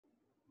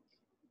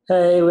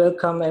Hey,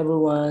 welcome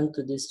everyone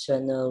to this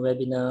channel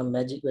webinar,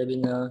 Magic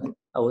Webinar,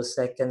 our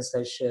second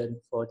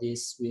session for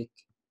this week.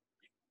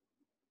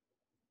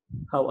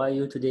 How are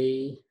you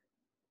today?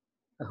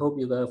 I hope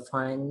you are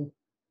fine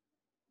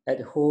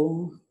at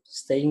home,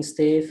 staying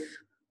safe,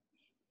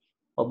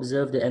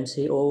 observe the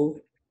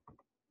MCO.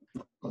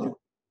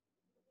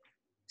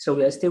 So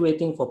we are still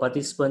waiting for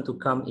participants to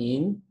come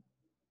in.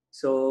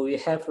 So we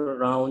have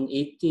around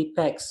 80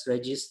 packs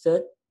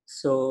registered.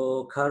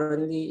 So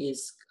currently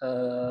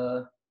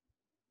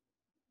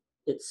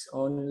it's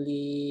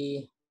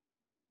only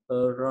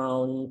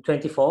around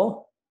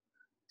 24.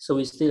 So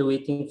we're still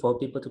waiting for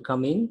people to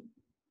come in.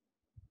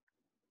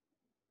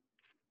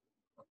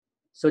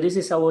 So this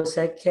is our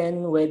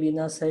second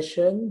webinar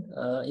session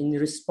in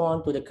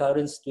response to the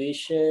current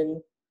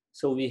situation.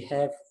 So we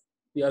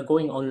are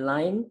going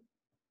online.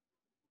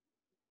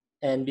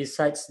 And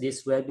besides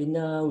this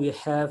webinar, we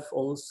have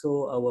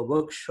also our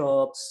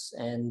workshops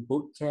and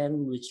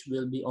bootcamp, which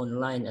will be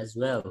online as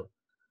well.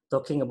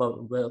 Talking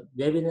about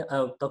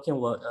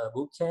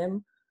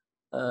bootcamp.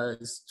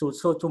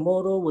 So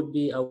tomorrow would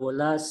be our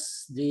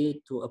last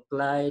day to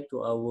apply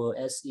to our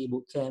SE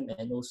bootcamp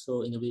and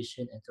also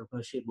Innovation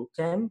Entrepreneurship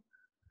Bootcamp,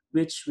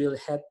 which will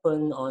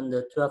happen on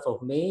the 12th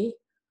of May.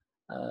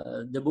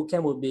 The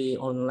bootcamp will be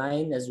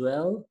online as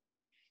well.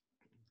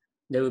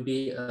 There will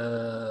be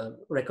a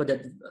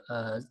recorded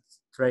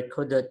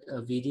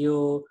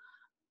video,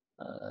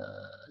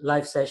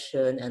 live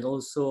session, and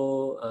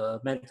also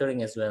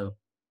mentoring as well.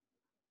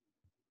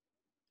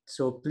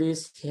 So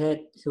please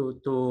head to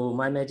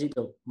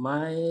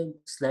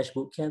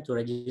mymagic.my/bootcamp to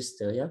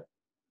register. Yeah.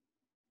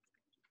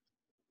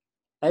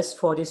 As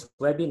for this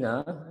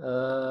webinar,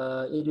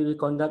 it will be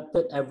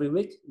conducted every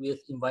week with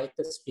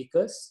invited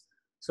speakers.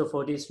 So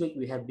for this week,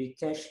 we have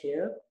Bikesh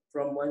here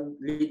from One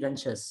Lead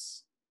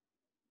Ventures.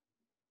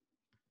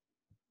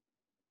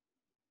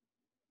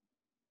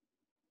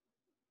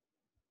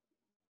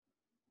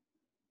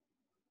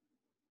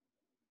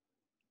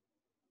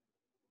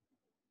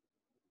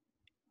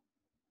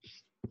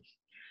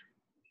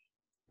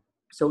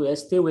 So we are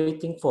still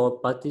waiting for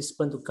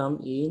participants to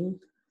come in.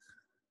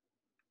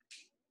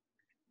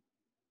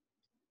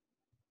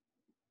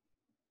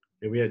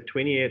 We had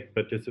 28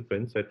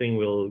 participants. I think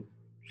we'll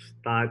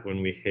start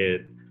when we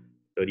hit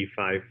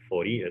 35,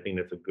 40. I think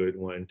that's a good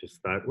one to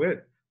start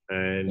with.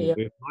 And Yeah.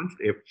 we've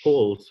launched a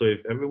poll. So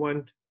if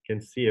everyone can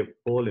see a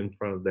poll in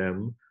front of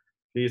them,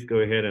 please go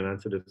ahead and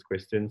answer this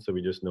question so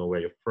we just know where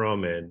you're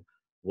from and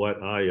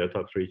what are your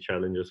top 3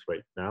 challenges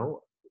right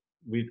now.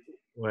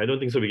 I don't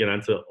think so we can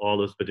answer all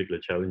those particular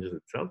challenges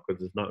itself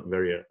because it's not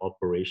very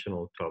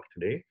operational talk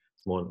today.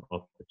 It's more on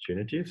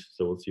opportunities.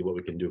 So we'll see what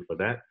we can do for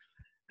that.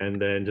 And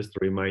then just to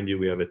remind you,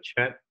 we have a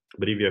chat.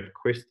 But if you have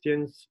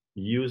questions,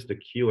 use the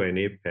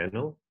Q&A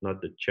panel,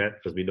 not the chat,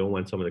 because we don't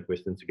want some of the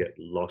questions to get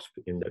lost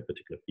in that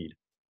particular feed.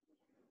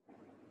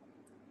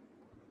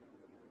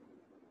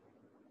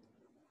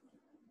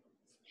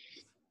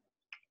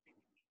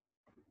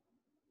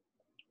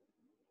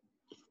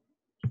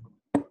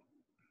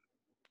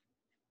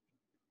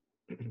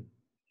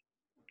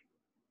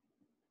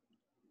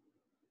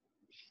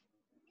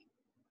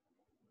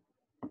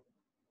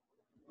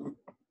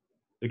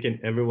 So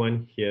can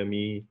everyone hear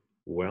me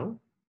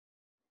well?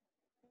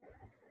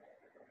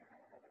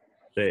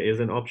 There is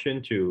an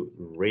option to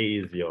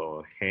raise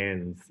your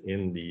hands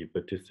in the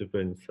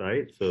participant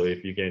side. So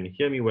if you can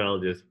hear me well,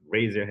 just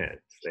raise your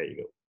hands. There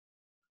you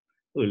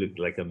go. It looks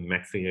like a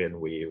Mexican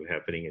wave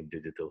happening in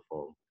digital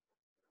form.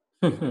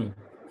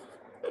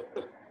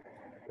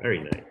 Very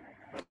nice.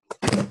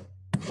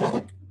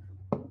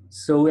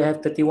 So we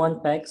have 31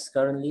 packs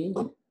currently.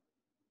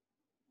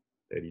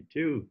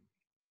 32.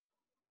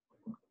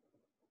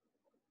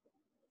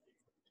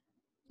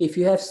 If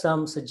you have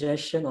some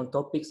suggestion on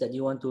topics that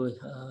you want to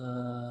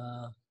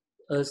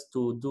us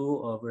to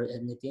do or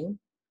anything,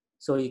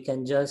 so you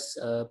can just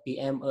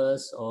PM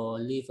us or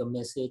leave a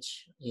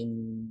message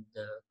in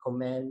the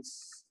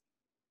comments,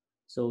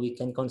 so we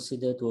can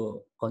consider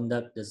to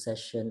conduct the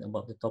session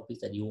about the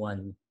topics that you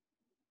want.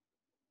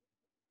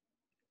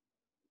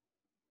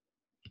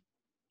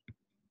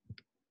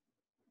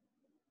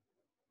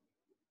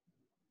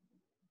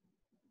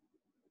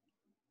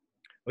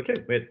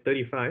 Okay, we're at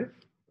 35.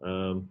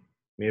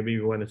 Maybe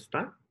you want to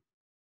start?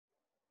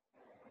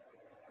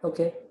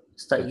 Okay,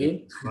 start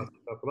again.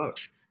 Talk about.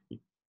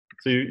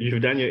 So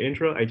you've done your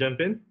intro. I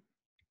jump in.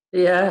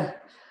 Yeah.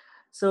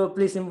 So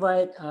please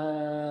invite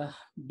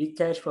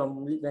Bikesh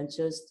from Lead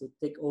Ventures to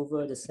take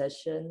over the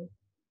session.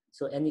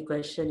 So any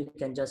question you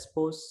can just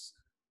post,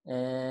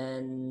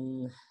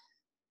 and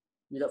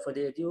without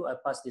further ado, I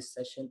pass this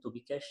session to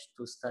Bikesh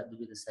to start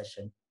with the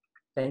session.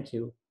 Thank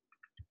you.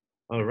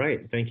 All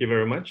right, thank you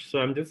very much. So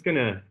I'm just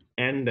gonna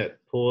end that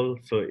poll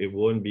so it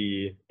won't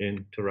be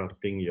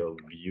interrupting your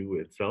view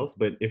itself.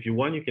 But if you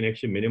want, you can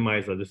actually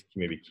minimize. I'll just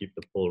maybe keep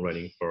the poll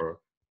running for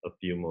a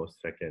few more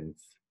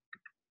seconds.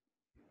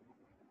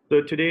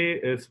 So today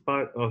is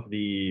part of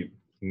the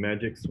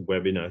Magic's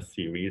webinar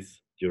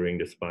series, during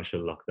this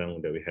partial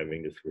lockdown that we're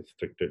having, this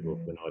restricted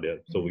movement order.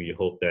 So we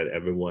hope that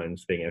everyone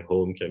staying at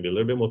home can be a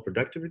little bit more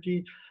productive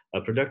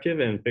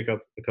and pick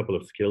up a couple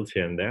of skills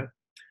here and there.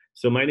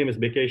 So my name is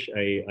Bikesh.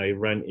 I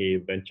run a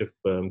venture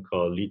firm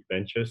called Lead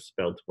Ventures,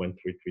 spelled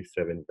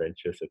 1337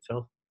 Ventures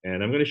itself.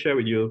 And I'm going to share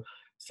with you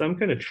some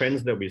kind of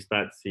trends that we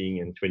start seeing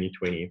in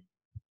 2020,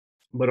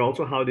 but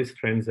also how these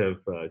trends have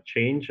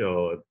changed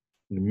or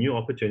new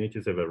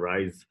opportunities have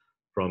arisen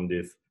from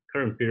this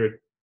current period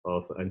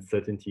of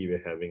uncertainty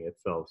we're having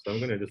itself. So I'm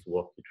going to just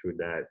walk you through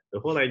that. The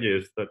whole idea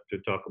is not to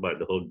talk about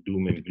the whole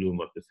doom and gloom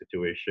of the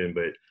situation,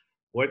 but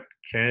what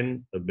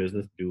can a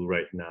business do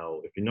right now?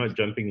 If you're not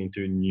jumping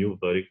into new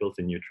verticals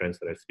and new trends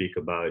that I speak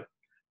about,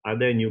 are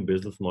there new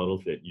business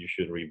models that you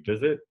should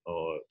revisit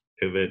or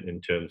pivot in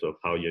terms of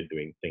how you're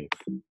doing things?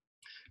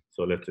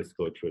 So let's just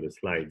go through the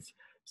slides.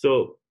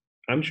 So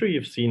I'm sure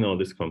you've seen all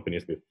these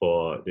companies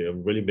before. They're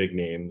really big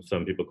names.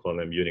 Some people call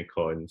them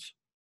unicorns.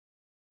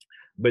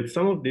 But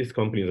some of these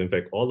companies, in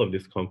fact, all of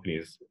these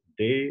companies,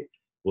 they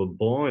were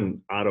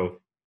born out of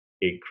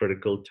a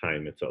critical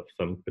time itself,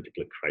 some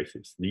particular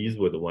crisis. These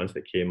were the ones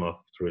that came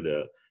up through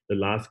the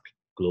last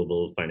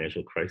global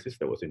financial crisis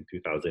that was in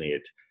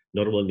 2008.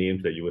 Notable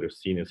names that you would have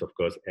seen is, of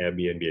course,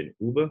 Airbnb and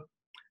Uber.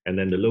 And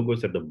then the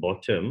logos at the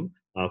bottom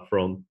are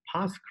from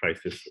past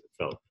crisis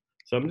itself.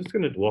 So I'm just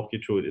going to walk you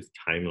through this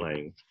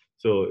timeline.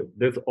 So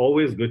there's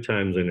always good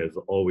times and there's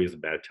always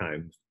bad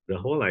times. The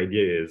whole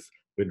idea is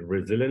with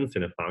resilience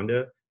in a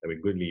founder and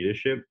with good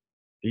leadership,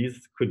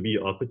 these could be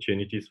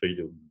opportunities for you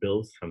to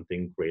build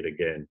something great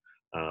again.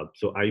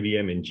 So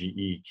IBM and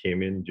GE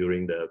came in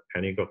during the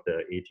panic of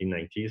the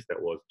 1890s.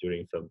 That was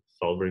during some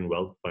sovereign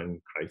wealth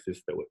fund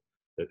crisis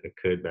that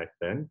occurred back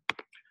then.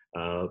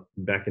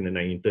 Back in the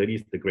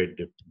 1930s, the Great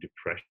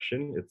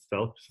Depression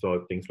itself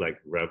saw things like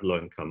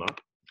Revlon come up.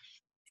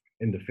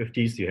 In the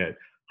 50s, you had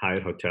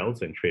Hyatt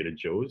Hotels and Trader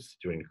Joe's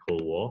during the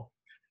Cold War.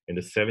 In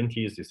the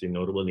 70s, you see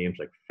notable names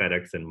like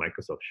FedEx and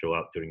Microsoft show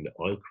up during the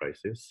oil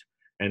crisis.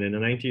 And in the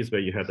 90s,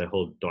 where you had the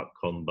whole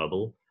dot-com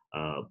bubble,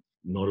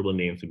 notable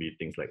names would be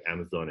things like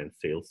Amazon and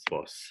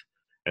Salesforce.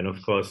 And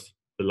of course,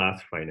 the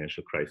last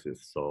financial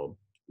crisis saw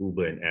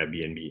Uber and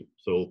Airbnb.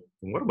 So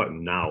what about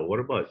now? What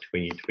about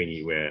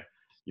 2020, where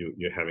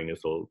you're having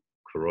this whole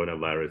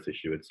coronavirus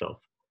issue itself?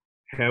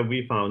 Have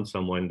we found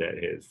someone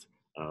that is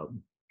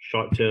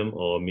short term,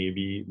 or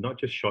maybe not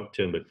just short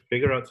term, but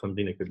figure out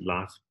something that could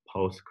last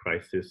post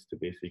crisis to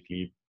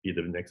basically be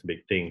the next big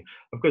thing?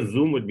 Of course,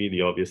 Zoom would be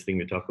the obvious thing.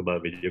 We talk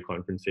about video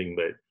conferencing,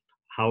 but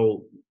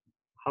how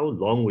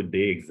long would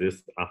they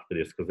exist after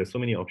this? Because there's so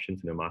many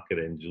options in the market,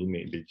 and Zoom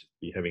may just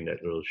be having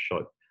that little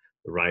short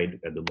ride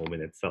at the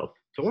moment itself.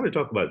 So I want to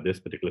talk about this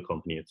particular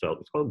company itself.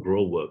 It's called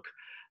GrowWork.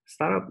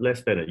 Startup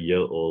less than a year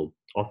old,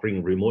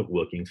 offering remote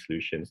working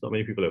solutions. Not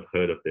many people have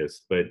heard of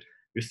this, but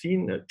we've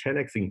seen a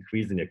 10x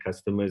increase in their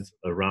customers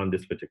around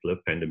this particular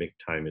pandemic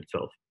time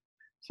itself.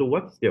 So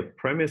what's their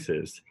premise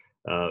is,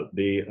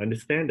 they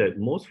understand that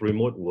most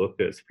remote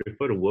workers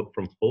prefer to work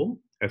from home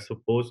as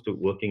opposed to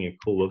working in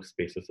co-work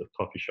spaces of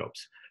coffee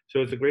shops. So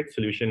it's a great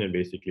solution and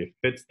basically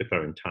fits the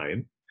current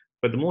time.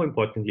 But more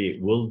importantly,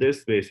 will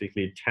this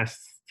basically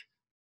test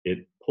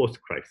it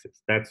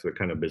post-crisis? That's the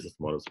kind of business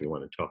models we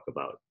want to talk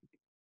about.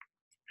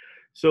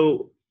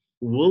 So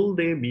will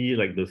they be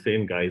like the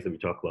same guys that we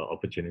talk about,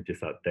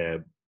 opportunities out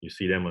there? You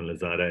see them on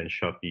Lazada and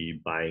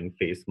Shopee buying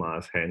face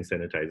masks, hand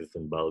sanitizers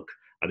in bulk.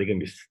 Are they going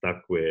to be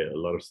stuck with a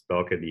lot of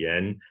stock at the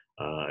end?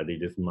 Are they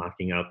just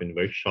marking up in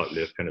very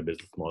short-lived kind of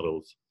business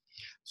models?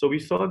 So we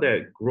saw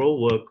that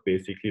GrowWork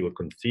basically were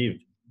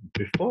conceived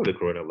before the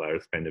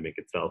coronavirus pandemic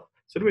itself.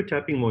 So we're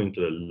tapping more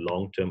into the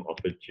long-term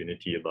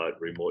opportunity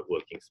about remote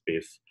working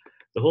space.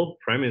 The whole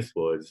premise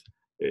was,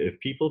 if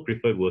people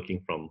preferred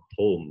working from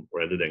home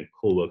rather than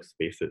co-work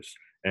spaces,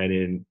 and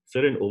in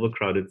certain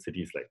overcrowded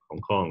cities like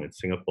Hong Kong and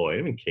Singapore, and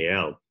even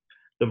KL,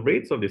 the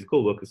rates of these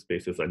co-worker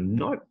spaces are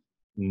not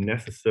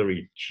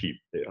necessarily cheap.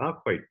 They are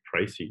quite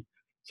pricey.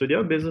 So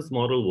their business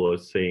model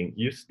was saying,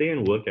 you stay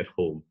and work at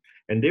home,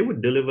 and they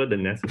would deliver the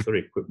necessary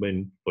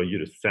equipment for you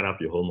to set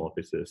up your home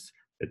offices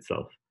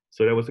itself.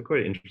 So that was a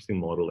quite interesting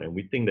model, and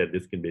we think that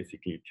this can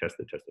basically test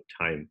the test of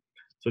time.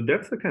 So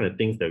that's the kind of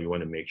things that we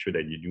want to make sure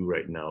that you do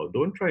right now.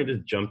 Don't try and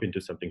just jump into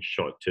something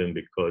short term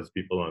because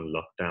people are on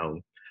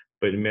lockdown.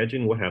 But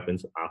imagine what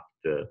happens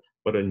after.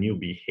 What are new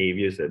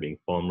behaviors that are being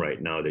formed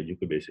right now that you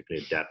could basically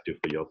adapt to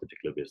for your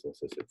particular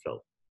businesses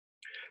itself.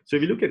 So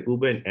if you look at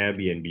Uber and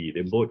Airbnb,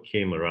 they both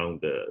came around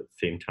the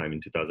same time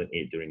in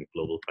 2008 during the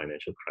global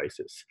financial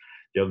crisis.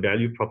 Their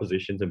value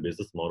propositions and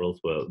business models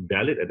were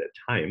valid at that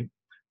time,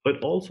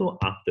 but also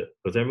after,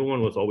 because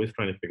everyone was always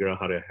trying to figure out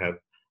how to have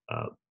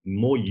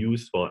more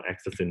use for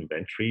excess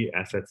inventory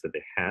assets that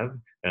they have,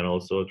 and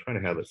also trying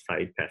to have a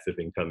side passive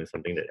income is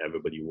something that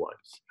everybody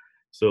wants.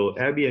 So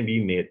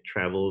Airbnb made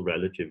travel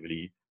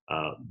relatively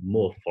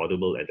more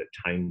affordable at a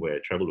time where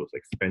travel was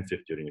expensive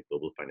during the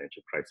global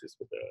financial crisis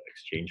with the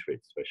exchange rate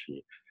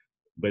especially.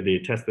 But they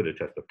tested the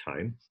test of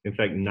time. In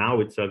fact,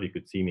 now itself, you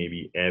could see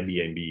maybe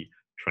Airbnb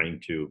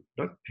trying to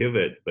not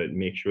pivot, but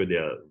make sure they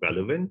are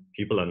relevant.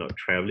 People are not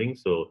traveling,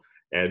 so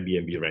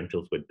Airbnb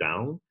rentals were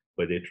down,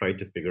 but they tried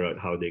to figure out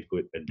how they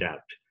could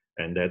adapt.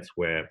 And that's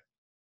where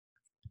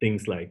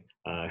things like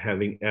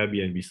having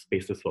Airbnb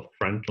spaces for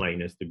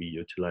frontliners to be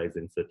utilized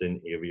in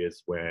certain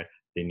areas where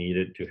they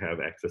needed to have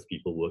access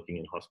people working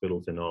in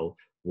hospitals and all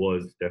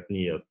was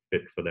definitely a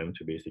fit for them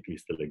to basically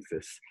still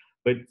exist.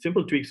 But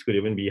simple tweaks could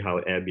even be how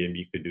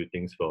Airbnb could do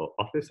things for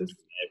offices.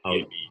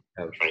 Airbnb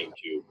have trying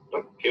to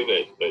not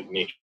pivot, but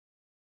make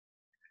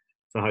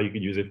so how you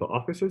could use it for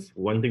offices.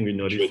 One thing we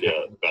noticed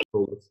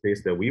the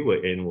space that we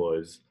were in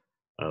was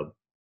uh,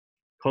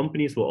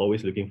 companies were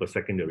always looking for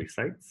secondary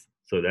sites.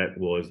 So that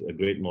was a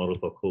great model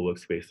for co-work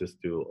spaces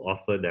to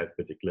offer that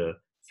particular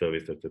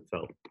service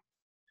itself.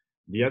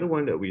 The other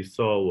one that we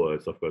saw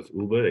was, of course,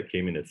 Uber that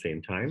came in at the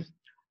same time.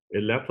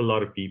 It left a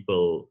lot of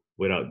people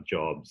without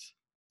jobs.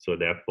 So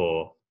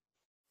therefore,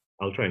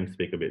 I'll try and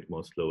speak a bit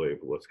more slower if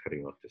it was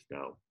cutting off just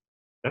now.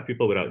 Left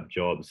people without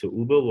jobs. So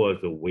Uber was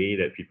a way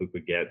that people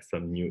could get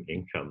some new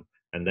income.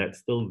 And that's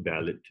still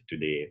valid to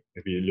today.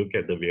 If you look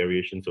at the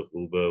variations of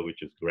Uber,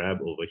 which is Grab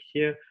over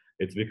here,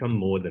 it's become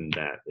more than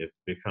that. It's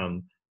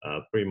become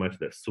pretty much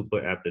the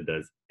super app that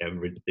does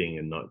everything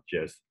and not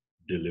just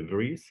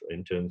deliveries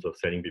in terms of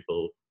sending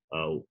people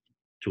uh,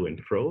 to and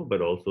fro,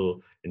 but also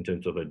in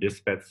terms of a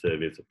dispatch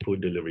service, a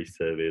food delivery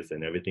service,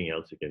 and everything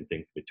else you can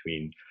think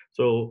between.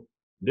 So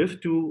these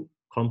two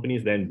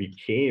companies then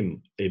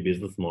became a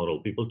business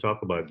model. People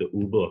talk about the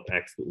Uber of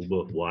X, the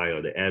Uber of Y,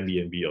 or the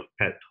Airbnb of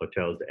pet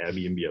hotels, the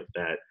Airbnb of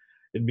that.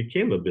 It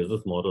became a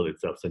business model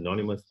itself,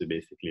 synonymous to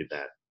basically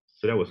that.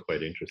 So that was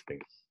quite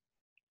interesting.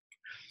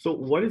 So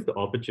what is the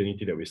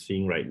opportunity that we're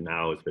seeing right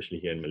now, especially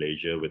here in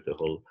Malaysia with the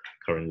whole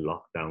current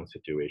lockdown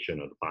situation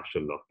or the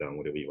partial lockdown,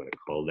 whatever you want to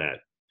call that?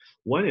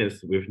 One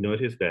is we've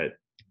noticed that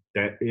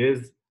there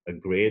is a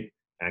great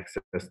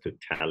access to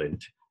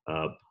talent.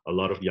 A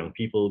lot of young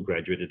people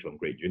graduated from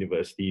great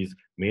universities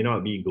may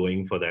not be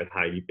going for that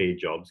highly paid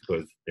jobs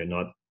because they're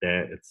not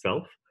there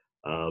itself.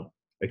 Uh,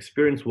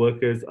 Experienced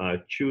workers are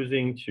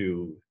choosing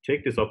to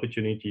take this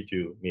opportunity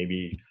to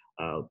maybe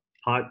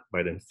part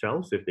by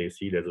themselves if they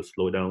see there's a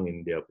slowdown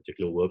in their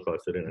particular work or a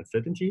certain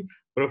uncertainty.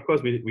 But of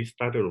course, we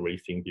started already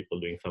seeing people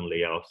doing some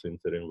layoffs in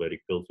certain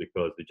verticals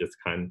because they just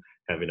can't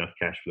have enough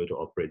cash flow to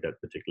operate that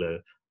particular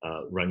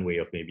runway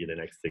of maybe the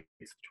next 6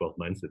 to 12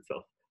 months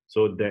itself.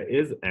 So there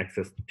is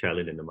access to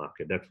talent in the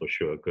market, that's for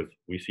sure, because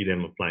we see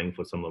them applying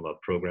for some of our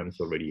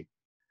programs already.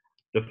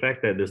 The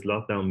fact that this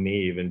lockdown may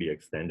even be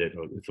extended,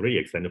 or it's already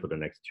extended for the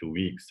next 2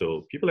 weeks.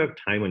 So people have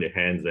time on their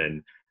hands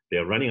and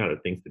they're running out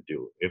of things to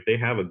do. If they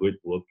have a good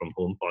work from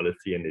home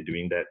policy and they're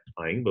doing that,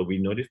 fine. But we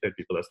notice that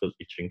people are still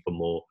itching for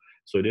more.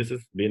 So this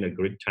has been a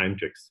great time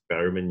to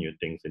experiment new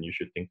things, and you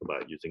should think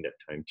about using that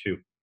time too.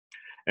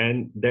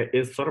 And there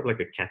is sort of like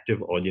a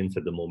captive audience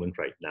at the moment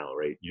right now,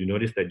 right? You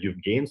notice that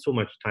you've gained so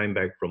much time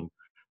back from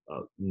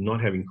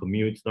not having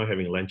commutes, not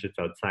having lunches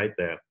outside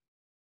there,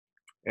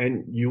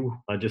 and you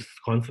are just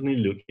constantly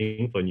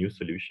looking for new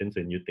solutions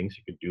and new things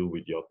you could do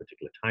with your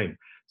particular time.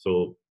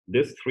 So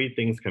these three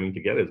things coming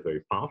together is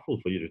very powerful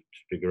for you to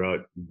figure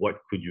out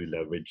what could you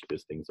leverage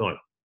these things on.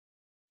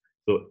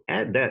 So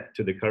add that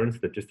to the current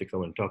statistics. I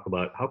want to talk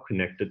about how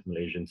connected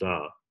Malaysians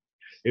are.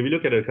 If you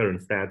look at the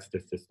current stats,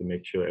 just to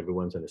make sure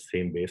everyone's on the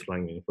same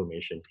baseline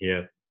information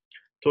here,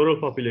 total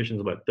population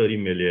is about 30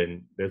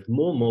 million. There's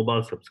more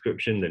mobile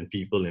subscription than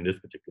people in this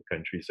particular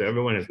country. So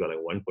everyone has got like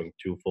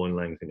 1.2 phone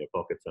lines in their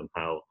pocket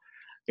somehow.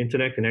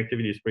 Internet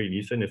connectivity is pretty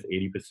decent. It's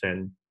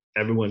 80%.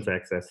 Everyone's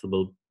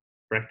accessible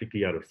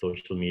practically out of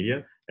social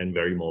media and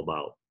very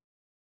mobile.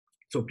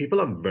 So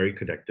people are very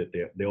connected.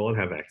 They all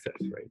have access,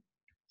 right?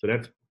 So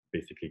that's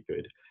basically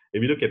good.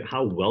 If you look at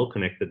how well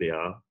connected they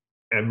are,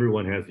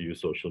 everyone has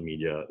used social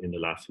media in the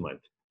last month.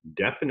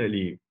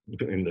 Definitely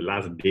in the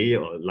last day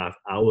or last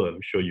hour, I'm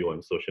sure you're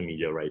on social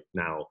media right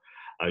now.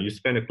 You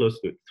spend a close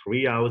to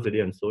 3 hours a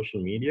day on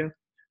social media.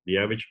 The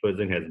average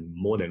person has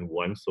more than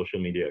one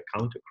social media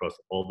account across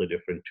all the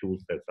different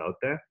tools that's out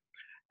there.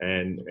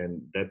 And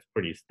that's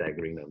pretty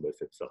staggering numbers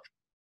itself.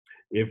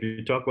 If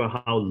you talk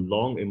about how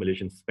long a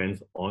Malaysian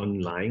spends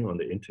online on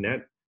the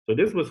internet, so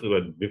this was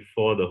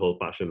before the whole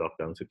partial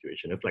lockdown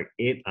situation. It's like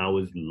 8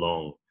 hours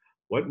long.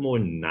 What more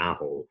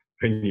now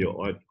when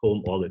you're at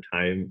home all the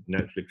time,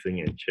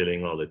 Netflixing and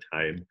chilling all the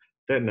time?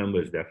 That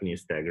number is definitely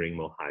staggering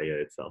more higher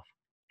itself.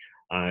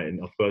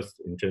 And of course,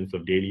 in terms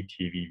of daily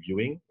TV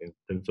viewing, in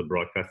terms of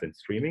broadcast and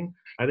streaming,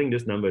 I think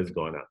this number has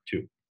gone up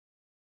too.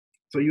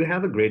 So you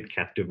have a great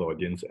captive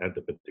audience at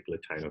the particular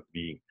time of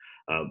being.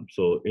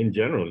 So in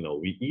general, no,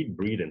 we eat,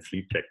 breathe, and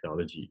sleep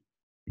technology.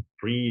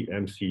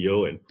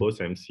 Pre-MCO and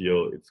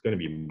post-MCO, it's going to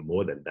be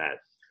more than that.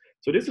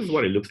 So this is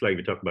what it looks like.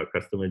 We talk about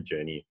customer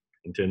journey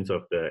in terms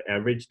of the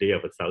average day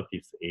of a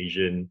Southeast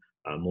Asian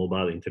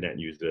mobile internet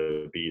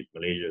user, be it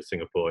Malaysia,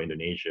 Singapore,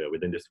 Indonesia,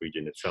 within this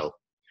region itself.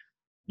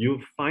 You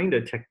find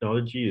that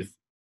technology is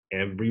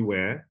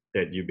everywhere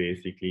that you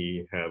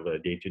basically have a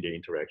day-to-day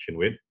interaction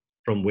with.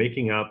 From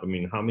waking up, I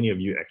mean, how many of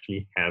you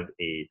actually have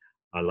a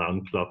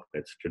alarm clock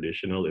that's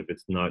traditional if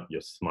it's not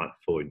your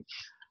smartphone?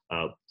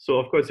 So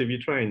of course, if you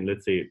try and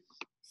let's say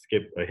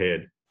skip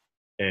ahead,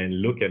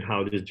 and look at how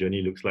this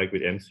journey looks like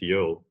with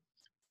MCO,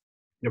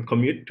 your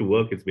commute to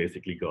work is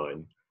basically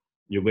gone.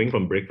 You're going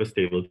from breakfast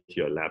table to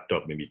your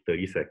laptop, maybe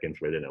 30 seconds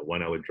rather than a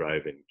 1 hour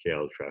drive in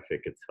KL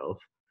traffic itself.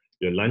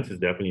 Your lunch is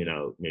definitely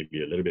now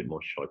maybe a little bit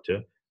more shorter,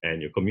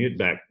 and your commute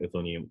back is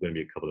only going to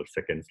be a couple of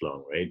seconds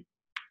long, right?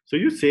 So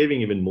you're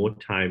saving even more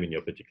time in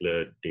your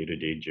particular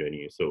day-to-day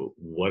journey. So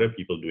what are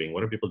people doing?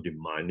 What are people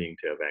demanding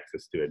to have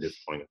access to at this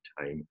point of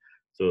time?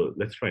 So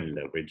let's try and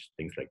leverage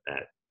things like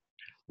that.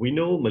 We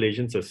know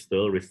Malaysians are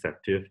still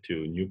receptive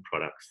to new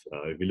products.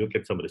 If you look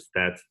at some of the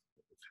stats,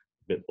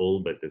 it's a bit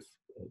old, but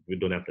we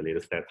don't have the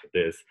latest stats for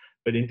this.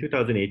 But in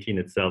 2018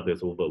 itself,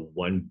 there's over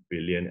 1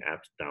 billion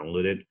apps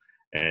downloaded.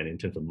 And in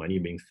terms of money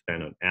being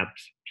spent on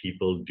apps,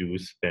 people do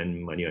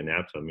spend money on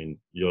apps. I mean,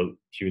 you'll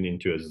tune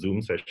into a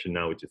Zoom session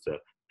now, which is a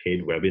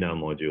paid webinar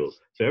module.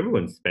 So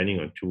everyone's spending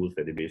on tools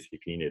that they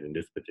basically need in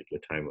this particular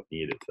time of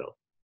need itself.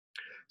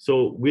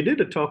 So we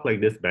did a talk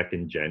like this back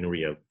in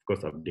January. I've, of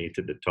course,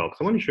 updated the talk. So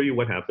I want to show you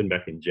what happened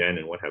back in Jan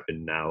and what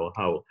happened now,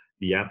 how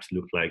the apps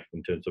look like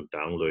in terms of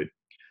download.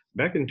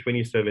 Back in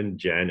 27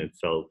 Jan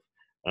itself,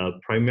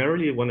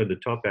 primarily one of the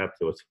top apps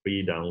that was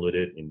free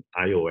downloaded in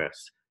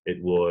iOS,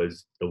 it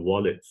was the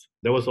wallets.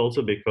 That was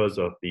also because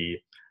of the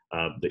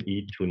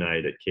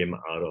e-Tunai that came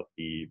out of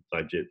the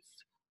budgets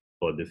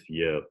for this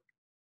year.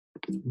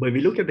 But if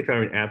you look at the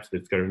current apps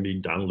that's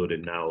currently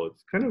downloaded now,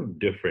 it's kind of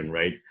different,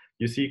 right?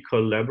 You see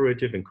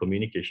collaborative and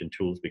communication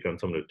tools become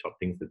some of the top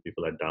things that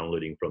people are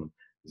downloading, from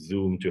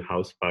Zoom to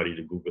House Party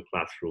to Google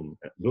Classroom.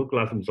 Google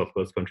Classroom, of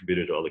course,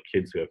 contributed to all the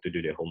kids who have to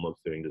do their homework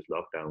during this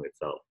lockdown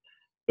itself.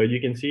 But you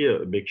can see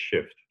a big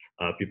shift.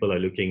 People are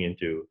looking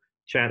into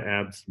chat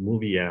apps,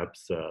 movie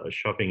apps,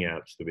 shopping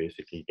apps to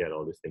basically get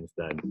all these things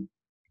done.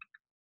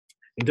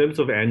 In terms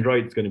of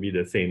Android, it's going to be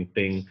the same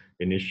thing.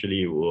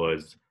 Initially, it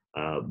was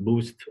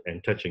Boost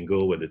and Touch and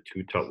Go were the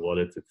two top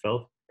wallets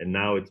itself. And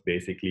now it's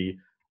basically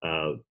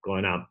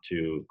gone up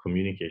to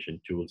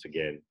communication tools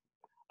again.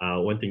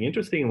 One thing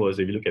interesting was,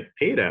 if you look at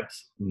paid apps,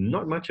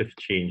 not much has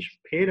changed.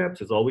 Paid apps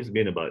has always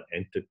been about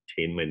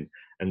entertainment,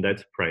 and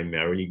that's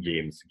primarily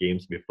games.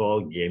 Games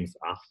before, games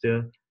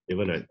after.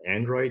 Even on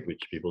Android,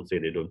 which people say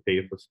they don't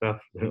pay for stuff,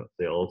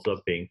 they're also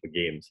paying for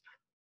games.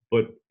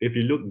 But if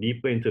you look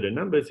deeper into the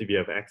numbers, if you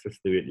have access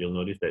to it, you'll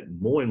notice that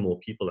more and more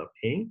people are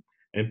paying,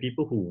 and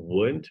people who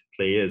weren't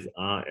players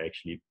are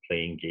actually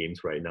playing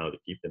games right now to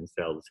keep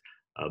themselves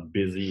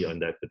busy on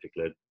that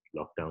particular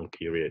lockdown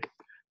period.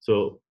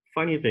 So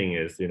funny thing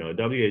is,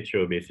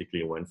 WHO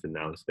basically once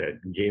announced that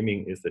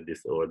gaming is a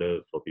disorder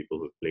for people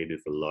who play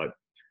this a lot.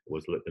 It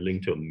was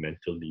linked to a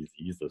mental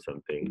disease or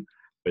something.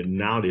 But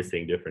now they're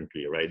saying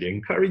differently, right? They're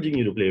encouraging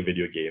you to play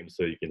video games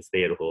so you can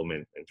stay at home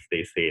and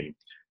stay sane.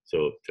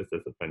 So just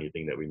as a funny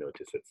thing that we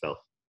notice itself.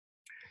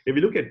 If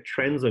you look at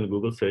trends on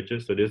Google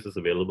searches, so this is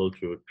available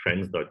through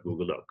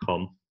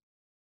trends.google.com.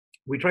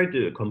 We try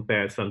to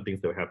compare some things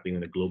that are happening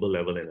on a global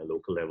level and a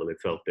local level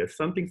itself. There's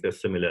some things that are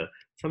similar,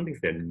 some things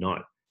that are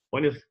not.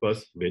 One is, of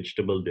course,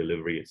 vegetable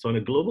delivery. So on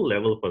a global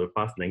level for the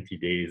past 90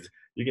 days,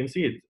 you can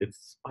see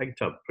it's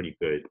spiked up pretty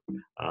good.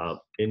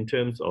 In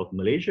terms of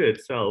Malaysia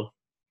itself,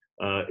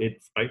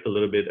 it spiked a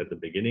little bit at the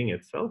beginning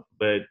itself,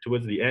 but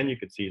towards the end, you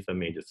could see some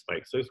major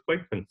spikes. So it's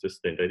quite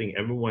consistent. I think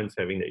everyone's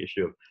having the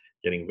issue of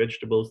getting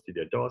vegetables to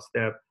their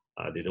doorstep.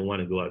 They don't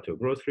want to go out to a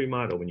grocery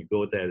mart, or when you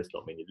go there, there's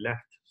not many left.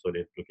 So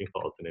they're looking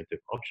for alternative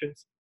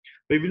options.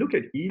 But if you look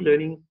at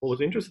e-learning, what was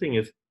interesting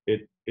is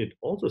it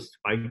also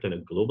spiked on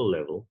a global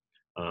level.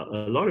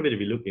 A lot of it, if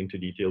you look into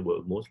detail,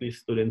 were mostly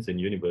students in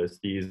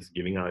universities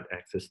giving out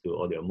access to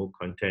all their MOOC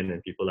content,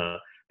 and people are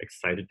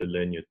excited to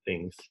learn new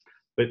things.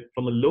 But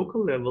from a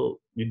local level,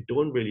 you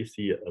don't really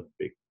see a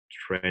big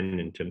trend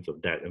in terms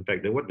of that. In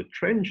fact, what the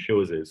trend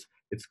shows is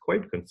it's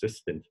quite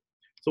consistent.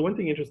 So one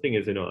thing interesting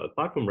is,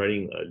 apart from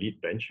running Lead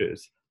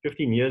Ventures,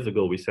 15 years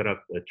ago, we set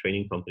up a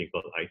training company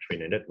called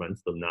iTrain, and that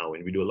runs till now,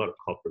 and we do a lot of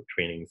corporate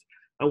trainings.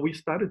 And we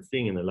started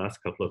seeing in the last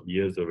couple of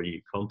years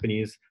already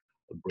companies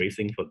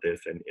bracing for this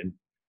and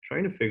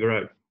trying to figure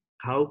out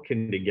how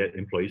can they get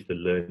employees to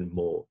learn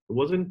more. It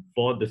wasn't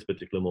for this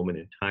particular moment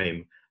in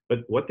time,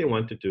 but what they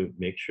wanted to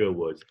make sure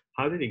was,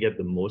 how did they get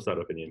the most out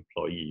of an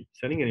employee?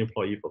 Sending an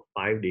employee for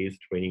 5 days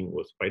training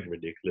was quite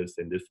ridiculous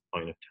in this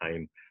point of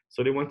time.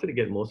 So they wanted to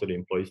get most of the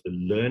employees to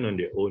learn on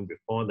their own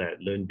before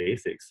that, learn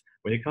basics.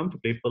 When they come to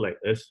people like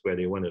us where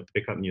they want to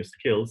pick up new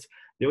skills,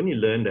 they only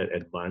learn that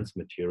advanced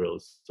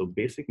materials. So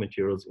basic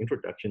materials,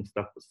 introduction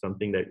stuff was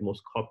something that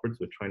most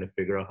corporates were trying to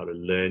figure out how to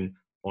learn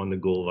on the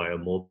go via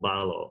mobile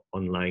or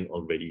online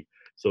already.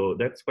 So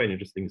that's quite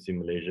interesting to see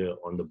Malaysia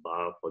on the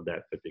bar for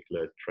that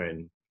particular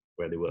trend,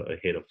 where they were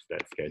ahead of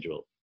that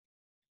schedule.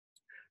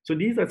 So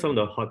these are some of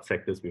the hot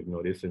sectors we've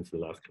noticed since the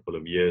last couple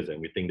of years,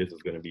 and we think this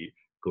is going to be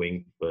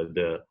going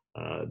further,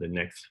 the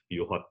next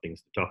few hot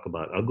things to talk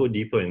about. I'll go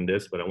deeper in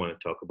this, but I want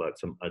to talk about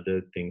some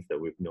other things that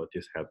we've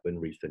noticed happen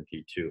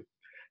recently too.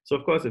 So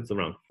of course, it's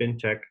around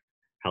fintech,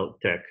 health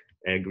tech,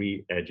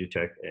 agri,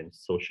 edutech, and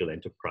social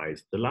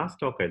enterprise. The last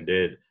talk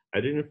I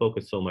didn't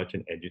focus so much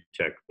on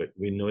edutech, but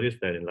we noticed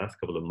that in the last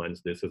couple of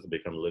months, this has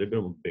become a little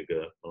bit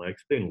bigger. I'll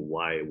explain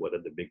why, what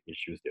are the big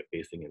issues they're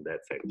facing in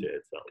that sector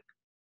itself.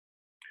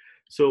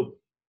 So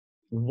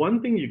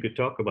one thing you could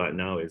talk about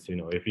now is,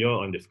 if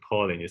you're on this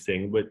call and you're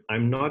saying, but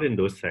I'm not in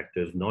those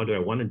sectors, nor do I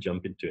want to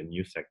jump into a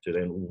new sector,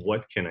 then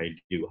what can I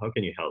do? How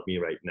can you help me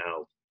right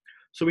now?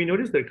 So we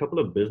noticed there are a couple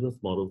of business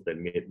models that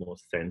made more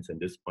sense in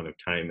this point of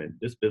time. And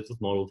this business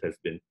model has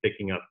been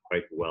picking up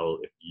quite well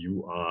if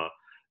you are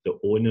the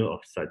owner of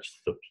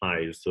such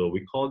supplies. So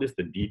we call this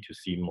the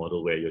D2C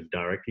model, where you're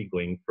directly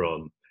going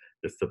from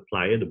the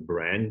supplier, the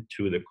brand,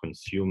 to the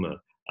consumer.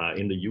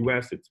 In the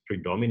US, it's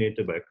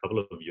predominated by a couple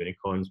of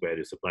unicorns where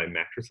they supply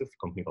mattresses,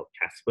 a company called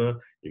Casper.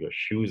 You got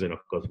shoes and, of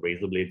course,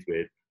 razor blades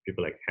with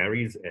people like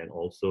Harry's and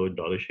also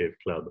Dollar Shave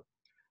Club.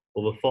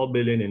 Over 4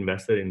 billion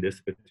invested in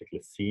this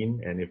particular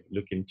scene. And if you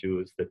look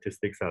into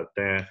statistics out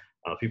there,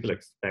 people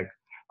expect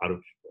out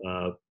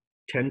of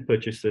 10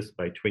 purchases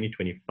by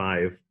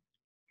 2025,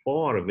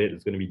 4 of it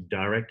is going to be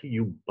directly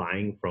you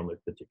buying from a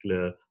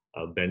particular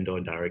vendor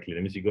directly.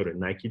 That means you go to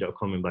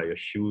Nike.com and buy your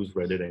shoes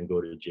rather than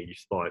go to JD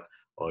Sport,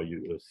 or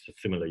you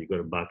go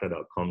to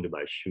Bata.com to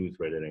buy shoes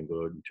rather than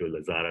go to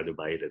Lazada to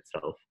buy it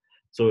itself.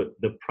 So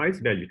the price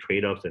value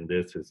trade-offs in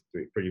this is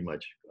pretty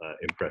much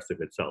impressive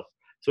itself.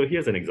 So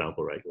here's an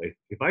example, right? Like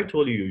if I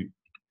told you,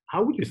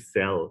 how would you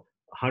sell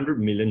 $100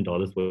 million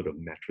worth of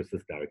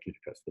mattresses directly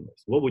to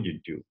customers? What would you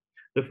do?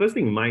 The first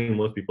thing in mind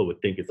most people would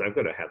think is I've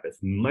got to have as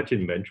much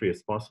inventory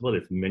as possible,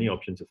 as many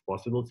options as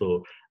possible,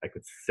 so I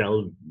could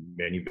sell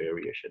many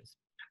variations.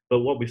 But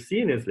what we've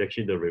seen is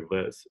actually the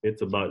reverse.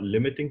 It's about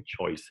limiting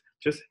choice,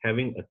 just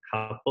having a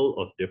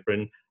couple of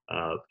different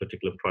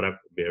particular product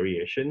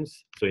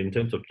variations. So in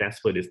terms of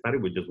Casper, they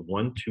started with just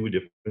 1-2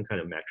 different kind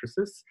of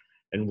mattresses.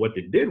 And what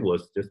they did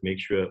was just make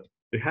sure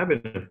to have an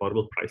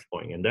affordable price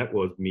point. And that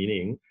was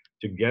meaning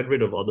to get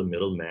rid of all the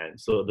middlemen.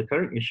 So the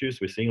current issues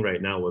we're seeing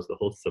right now was the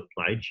whole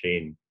supply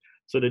chain.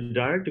 So the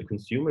direct to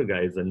consumer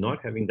guys are not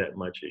having that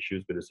much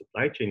issues with the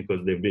supply chain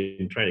because they've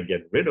been trying to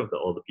get rid of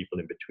all the people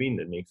in between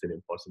that makes it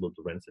impossible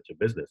to run such a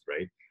business,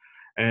 right?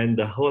 And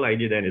the whole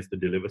idea then is to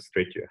deliver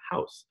straight to your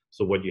house.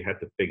 So what you had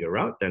to figure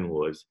out then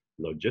was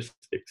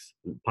logistics,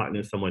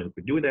 partner someone who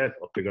could do that,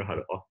 or figure out how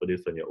to offer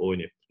this on your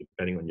own,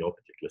 depending on your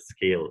particular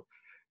scale.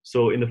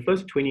 So in the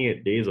first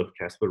 28 days of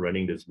Casper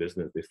running this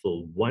business, they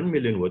sold 1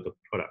 million worth of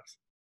products.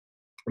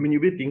 I mean,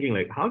 you'd be thinking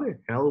like, how the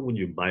hell would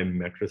you buy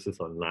mattresses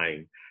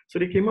online? So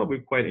they came up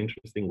with quite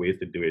interesting ways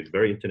to do it,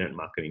 very internet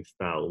marketing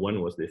style.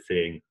 One was they're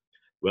saying,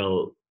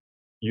 well,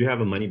 you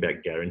have a money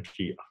back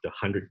guarantee after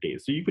 100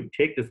 days. So you could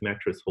take this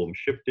mattress home,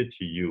 shift it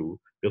to you.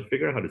 They'll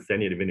figure out how to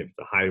send it, even if it's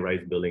a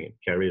high-rise building, and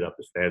carry it up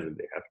the stairs if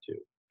they have to.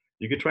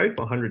 You could try it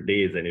for 100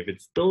 days, and if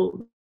it's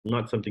still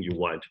not something you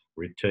want,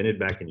 return it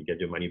back and you get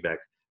your money back,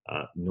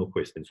 no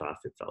questions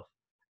asked itself.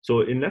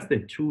 So in less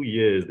than 2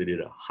 years, they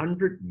did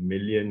 100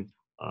 million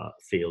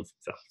sales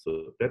itself.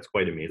 So that's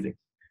quite amazing.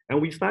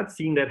 And we start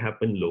seeing that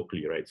happen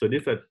locally, right? So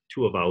these are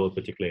 2 of our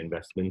particular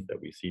investments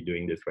that we see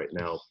doing this right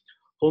now.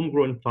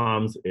 Homegrown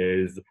Farms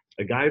is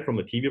a guy from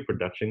a TV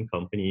production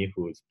company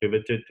who's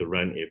pivoted to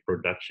run a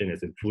production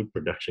as in food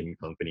production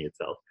company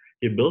itself.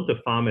 He built a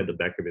farm at the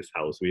back of his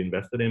house. We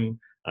invested in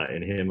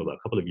him about a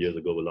couple of years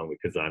ago along with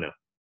Kazana.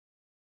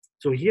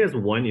 So he has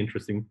one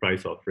interesting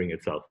price offering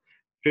itself.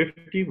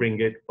 50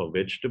 ringgit for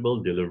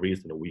vegetable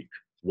deliveries in a week.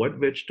 What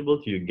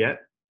vegetable do you get?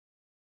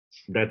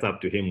 That's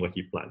up to him what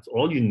he plants.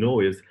 All you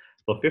know is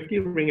for 50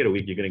 ringgit a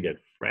week, you're going to get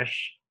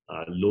fresh,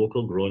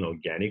 local grown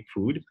organic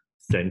food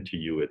sent to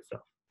you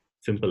itself.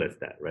 Simple as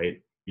that, right?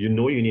 You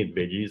know you need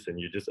veggies and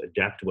you just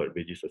adapt to what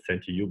veggies are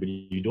sent to you, but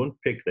you don't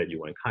pick that you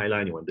want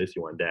kailan, you want this,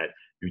 you want that.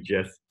 You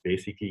just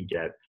basically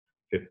get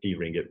 50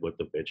 ringgit worth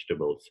of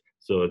vegetables.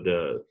 So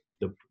the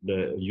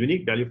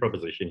unique value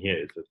proposition here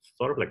is it's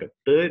sort of like a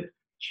third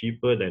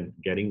cheaper than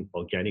getting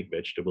organic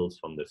vegetables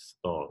from the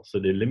store. So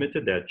they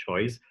limited their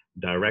choice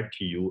direct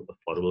to you,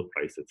 affordable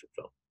prices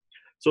itself.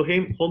 So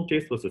Home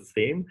Taste was the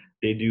same.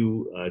 They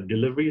do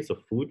deliveries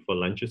of food for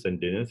lunches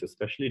and dinners,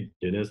 especially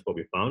dinners. What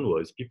we found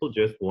was people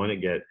just want to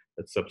get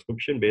a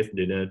subscription-based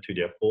dinner to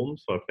their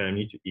homes for a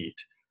family to eat.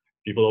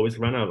 People always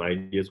run out of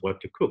ideas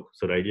what to cook.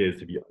 So the idea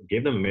is if you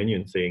gave them a menu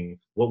and saying,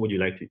 what would you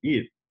like to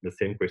eat? The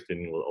same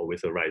question will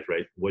always arise,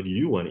 right? What do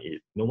you want to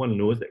eat? No one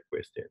knows that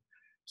question.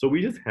 So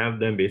we just have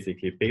them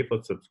basically pay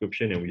for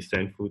subscription and we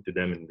send food to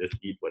them and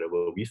just eat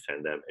whatever we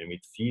send them. And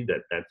we see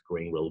that that's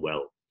going real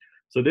well.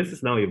 So this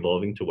is now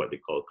evolving to what they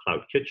call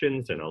cloud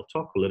kitchens. And I'll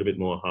talk a little bit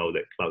more how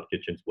that cloud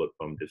kitchens work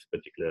from this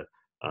particular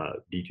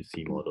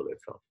D2C model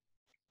itself.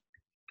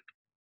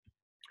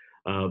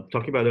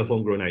 Talking about the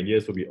homegrown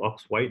ideas, so we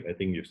Ox White, I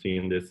think you've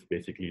seen this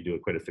basically do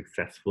quite a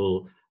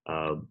successful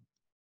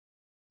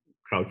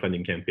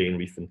crowdfunding campaign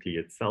recently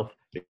itself.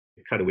 They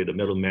cut away the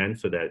middleman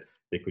so that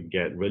they could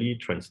get really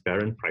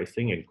transparent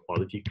pricing and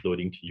quality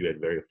clothing to you at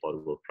very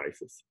affordable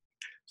prices.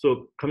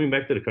 So coming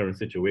back to the current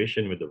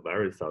situation with the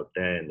virus out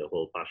there and the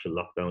whole partial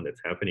lockdown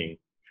that's happening,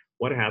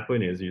 what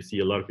happened is you see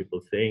a lot of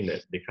people saying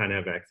that they can't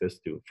have access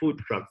to food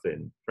trucks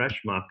and fresh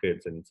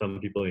markets. And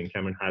some people in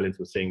Cameron Highlands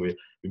were saying we're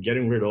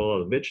getting rid of all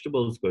the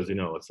vegetables because,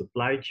 our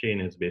supply chain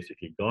has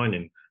basically gone,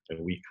 and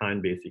we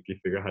can't basically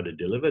figure out how to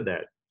deliver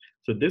that.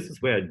 So this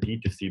is where a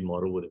D2C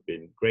model would have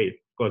been great.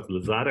 Of course,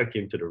 Lazada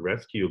came to the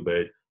rescue,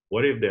 but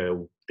what if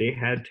they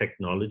had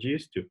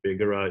technologies to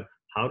figure out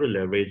how to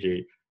leverage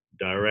a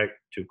direct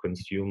to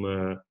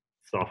consumer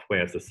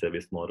software as a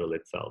service model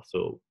itself?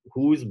 So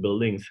who's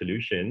building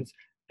solutions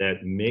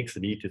that makes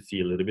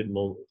D2C a little bit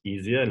more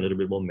easier and a little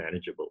bit more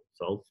manageable?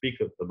 So I'll speak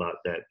about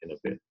that in a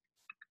bit.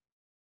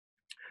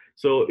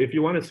 So if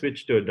you want to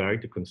switch to a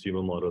direct to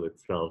consumer model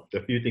itself,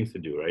 there are a few things to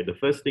do, right? The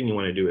first thing you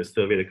want to do is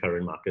survey the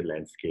current market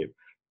landscape.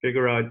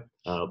 Figure out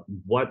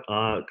what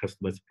are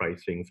customers'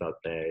 pricings out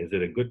there. Is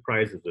it a good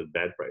price? Is it a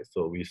bad price?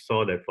 So we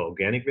saw that for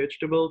organic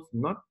vegetables,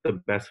 not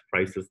the best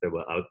prices that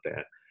were out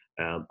there.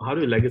 How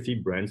do legacy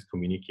brands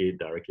communicate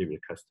directly with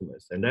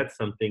customers? And that's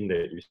something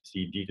that you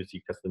see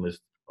D2C customers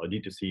or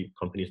D2C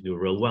companies do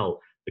real well.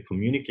 The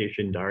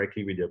communication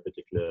directly with their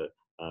particular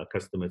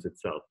customers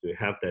itself, to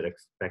have that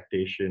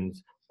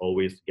expectations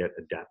always get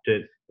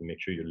adapted, and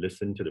make sure you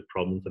listen to the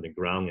problems on the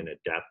ground and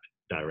adapt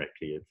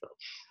directly itself.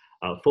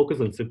 Focus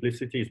on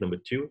simplicity is number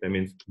two. That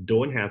means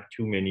don't have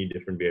too many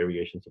different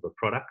variations of a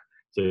product.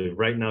 So if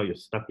right now you're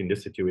stuck in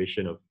this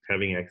situation of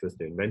having access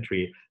to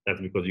inventory,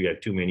 that's because you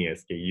had too many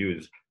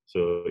SKUs.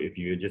 So if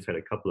you just had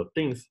a couple of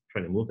things,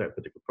 trying to move that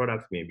particular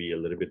product may be a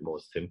little bit more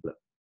simpler.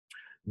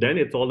 Then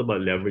it's all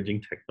about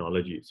leveraging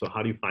technology. So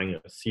how do you find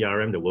a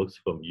CRM that works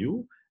for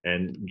you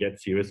and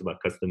get serious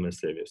about customer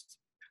service?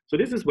 So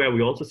this is where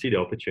we also see the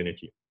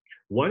opportunity.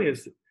 One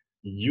is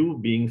you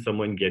being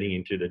someone getting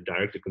into the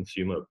direct to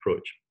consumer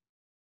approach.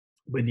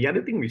 But the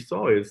other thing we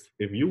saw is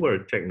if you were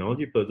a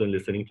technology person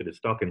listening to this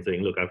talk and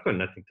saying, look, I've got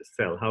nothing to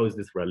sell, how is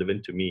this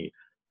relevant to me?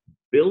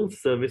 Build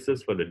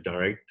services for the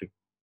direct to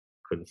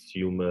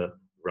consumer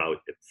route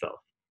itself.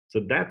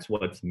 So that's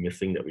what's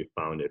missing that we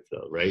found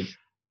itself, right?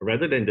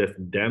 Rather than just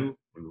them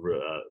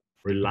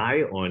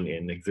rely on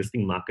an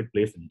existing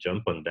marketplace and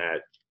jump on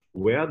that,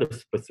 where are the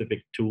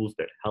specific tools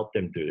that help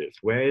them do this?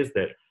 Where is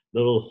that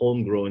little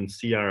homegrown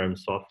CRM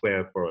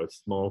software for a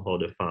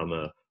smallholder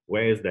farmer?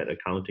 Where is that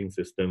accounting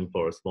system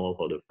for a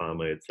smallholder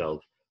farmer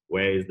itself?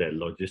 Where is that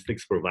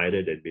logistics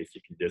provider that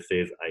basically just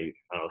says,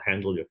 I'll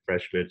handle your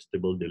fresh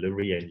vegetable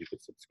delivery and you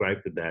could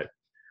subscribe to that?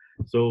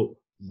 So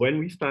when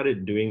we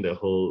started doing the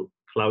whole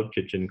cloud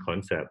kitchen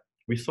concept,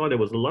 we saw there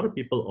was a lot of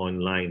people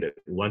online that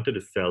wanted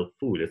to sell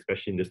food,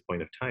 especially in this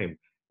point of time.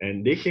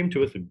 And they came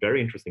to us with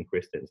very interesting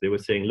questions. They were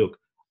saying, look,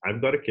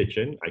 I've got a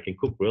kitchen, I can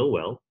cook real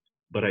well,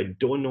 but I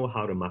don't know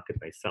how to market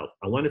myself.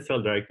 I want to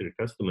sell directly to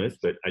customers,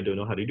 but I don't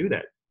know how to do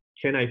that.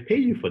 Can I pay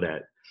you for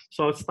that?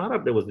 So a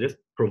startup that was just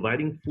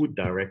providing food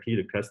directly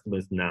to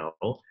customers now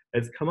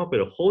has come up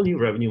with a whole new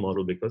revenue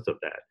model because of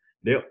that.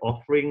 They're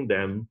offering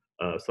them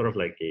sort of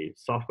like a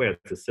software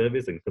as a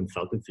service and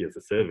consultancy as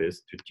a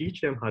service to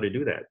teach them how to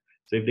do that.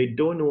 So if they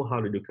don't know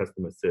how to do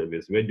customer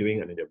service, we're doing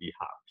it on their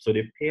behalf. So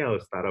they pay our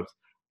startups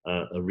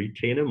a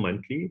retainer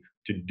monthly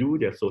to do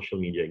their social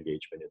media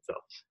engagement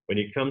itself. When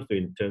it comes to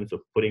in terms of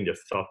putting their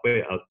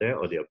software out there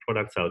or their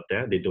products out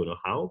there, they don't know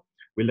how.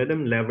 We let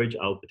them leverage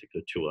our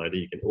particular tool. Either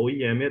you can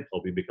OEM it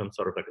or we become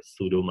sort of like a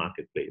pseudo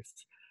marketplace.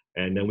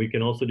 And then we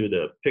can also do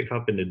the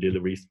pickup and the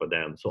deliveries for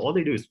them. So all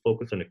they do is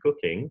focus on the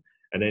cooking.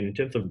 And then in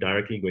terms of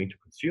directly going to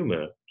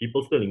consumer,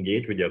 people still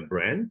engage with their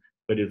brand,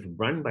 but it's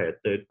run by a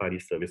third-party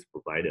service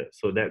provider.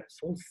 So that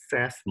whole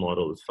SaaS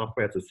model,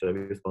 software as a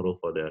service model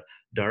for the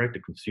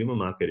direct-to-consumer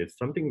market, is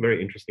something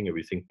very interesting that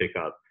we're seeing pick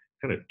up.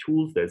 Kind of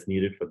tools that's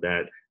needed for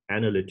that,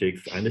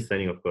 analytics,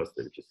 understanding, of course,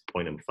 which is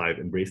point number 5,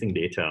 embracing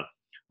data.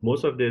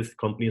 Most of these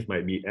companies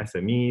might be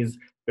SMEs,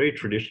 very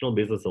traditional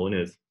business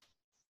owners.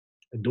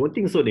 I don't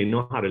think so they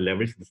know how to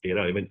leverage this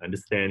data or even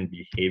understand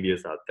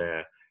behaviors out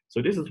there.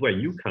 So this is where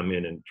you come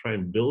in and try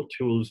and build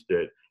tools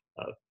that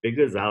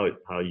figures out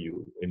how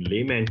you, in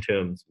layman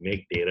terms,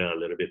 make data a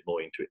little bit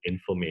more into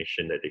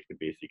information that they could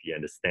basically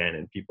understand,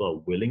 and people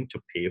are willing to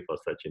pay for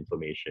such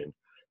information.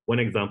 One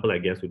example, I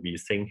guess, would be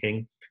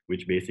Singheng,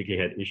 which basically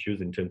had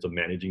issues in terms of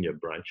managing their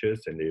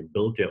branches, and they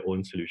built their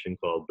own solution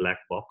called Black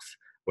Box,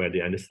 where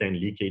they understand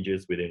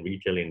leakages within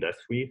retail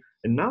industry.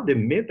 And now they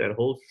made that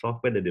whole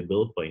software that they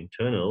built for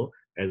internal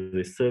as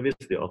a service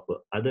they offer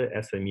other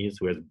SMEs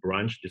who has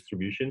branch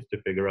distributions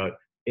to figure out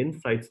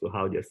insights to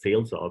how their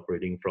sales are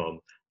operating from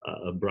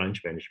a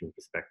branch management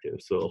perspective.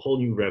 So a whole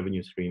new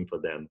revenue stream for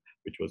them,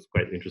 which was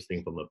quite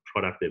interesting from a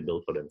product they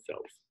built for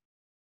themselves.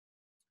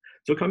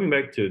 So coming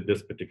back to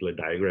this particular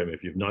diagram,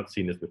 if you've not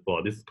seen this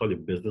before, this is called a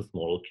business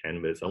model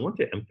canvas. I want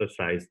to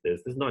emphasize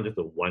this. This is not just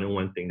a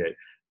one-on-one thing that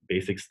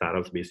basic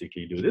startups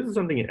basically do. This is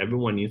something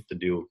everyone needs to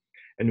do.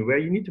 And where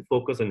you need to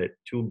focus on the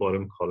 2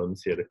 bottom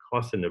columns here, the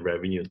cost and the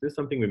revenues. This is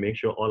something we make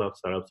sure all our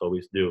startups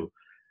always do.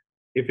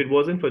 If it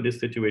wasn't for this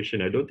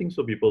situation, I don't think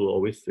so people will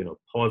always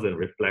pause and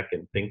reflect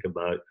and think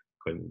about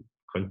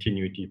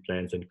continuity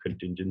plans and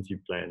contingency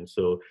plans.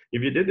 So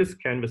if you did this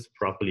canvas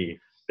properly,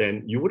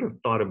 then you would have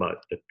thought about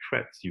the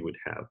threats you would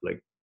have. Like,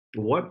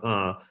 what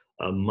are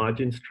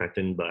margins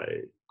threatened by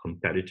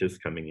competitors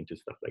coming into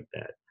stuff like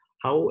that?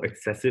 How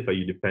excessive are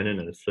you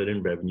dependent on a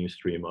certain revenue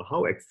stream, or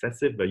how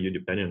excessive are you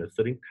dependent on a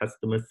certain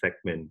customer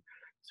segment?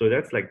 So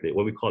that's like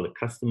what we call a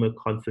customer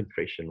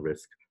concentration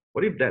risk.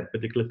 What if that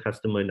particular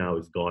customer now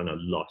is gone or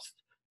lost?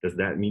 Does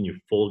that mean you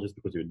fall just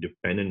because you're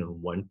dependent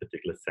on one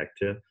particular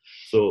sector?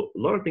 So a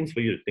lot of things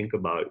for you to think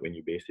about when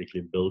you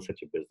basically build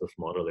such a business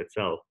model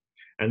itself.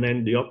 And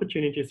then the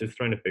opportunities is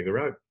trying to figure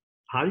out,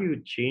 how do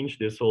you change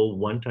this whole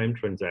one-time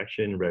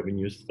transaction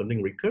revenues to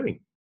something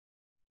recurring?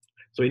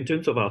 So in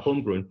terms of our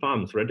homegrown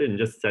farms, rather than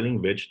just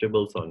selling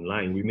vegetables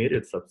online, we made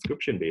it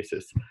subscription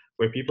basis,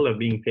 where people are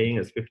being paying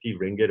us 50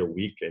 ringgit a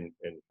week and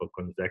for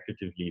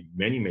consecutively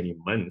many, many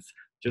months,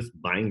 just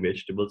buying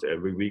vegetables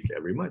every week,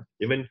 every month.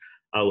 Even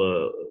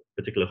our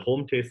particular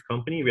home taste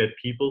company, we had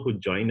people who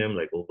joined them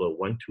like over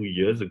 1-2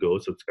 years ago,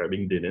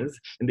 subscribing dinners,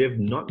 and they have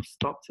not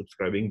stopped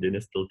subscribing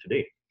dinners till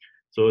today.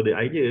 So the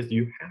idea is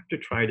you have to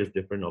try these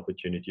different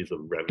opportunities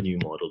of revenue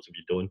models. If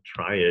you don't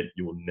try it,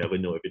 you will never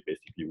know if it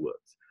basically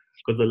works.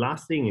 Because the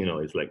last thing,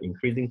 is like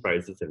increasing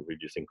prices and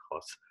reducing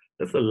costs.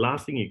 That's the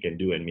last thing you can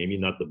do, and maybe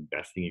not the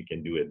best thing you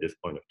can do at this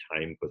point of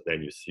time, because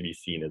then you see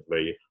seen as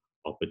very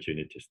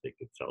opportunistic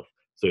itself.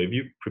 So if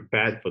you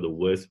prepared for the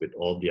worst with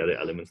all the other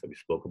elements that we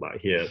spoke about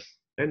here,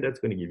 then that's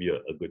going to give you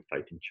a good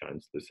fighting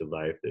chance to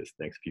survive this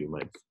next few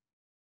months.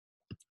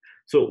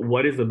 So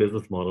what is a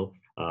business model?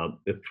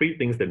 The three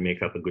things that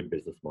make up a good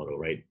business model,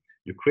 right?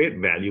 You create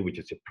value, which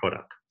is your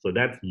product. So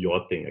that's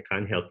your thing. I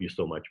can't help you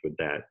so much with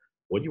that.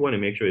 What you want to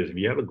make sure is, if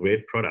you have a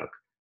great product,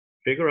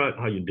 figure out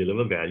how you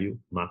deliver value,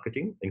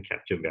 marketing, and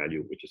capture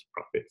value, which is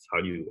profits.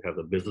 How do you have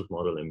a business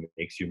model that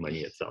makes you money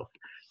itself?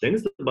 Then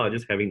it's about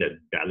just having that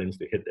balance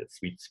to hit that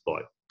sweet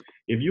spot.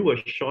 If you were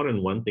short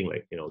on one thing,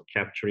 like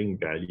capturing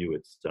value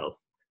itself,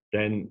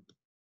 then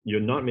you're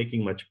not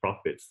making much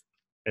profits.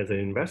 As an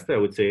investor, I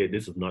would say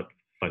this is not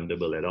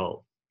fundable at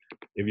all.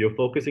 If you're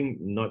focusing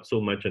not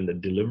so much on the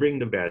delivering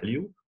the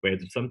value, where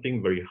it's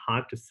something very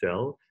hard to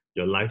sell,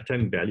 your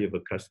lifetime value of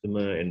a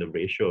customer and the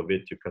ratio of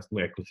it to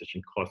customer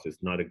acquisition cost is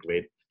not a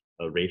great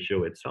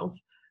ratio itself,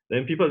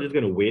 then people are just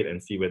going to wait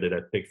and see whether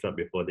that picks up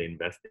before they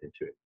invest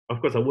into it. Of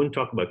course, I wouldn't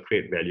talk about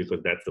create value,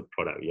 because that's a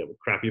product. You have a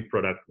crappy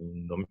product,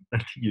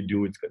 nothing you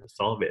do, it's going to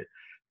solve it.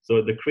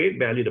 So the create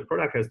value, the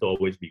product has to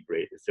always be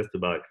great. It's just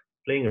about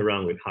playing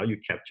around with how you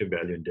capture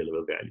value and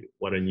deliver value.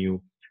 What are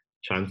new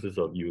chances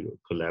of you to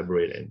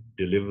collaborate and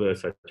deliver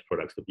such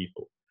products to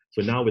people?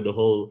 So now with the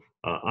whole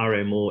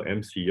RMO,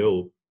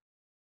 MCO,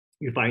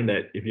 you find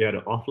that if you had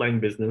an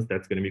offline business,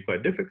 that's going to be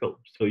quite difficult.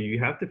 So you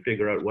have to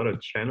figure out what are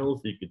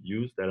channels you could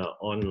use that are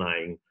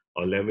online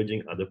or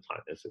leveraging other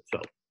partners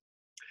itself.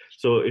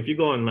 So if you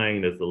go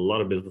online, there's a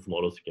lot of business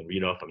models you can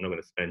read off. I'm not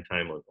going to spend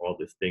time on all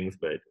these things,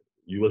 but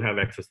you will have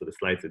access to the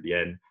slides at the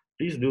end.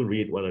 Please do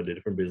read what are the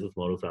different business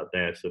models out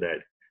there so that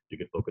you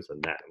can focus on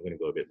that. I'm going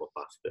to go a bit more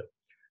faster.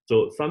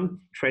 So some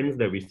trends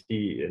that we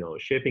see,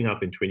 shaping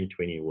up in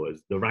 2020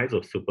 was the rise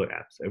of super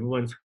apps.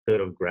 Everyone's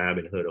heard of Grab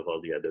and heard of all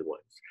the other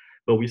ones.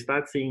 But we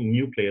start seeing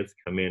new players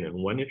come in. And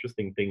one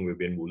interesting thing we've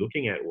been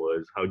looking at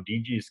was how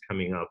DG is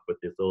coming up with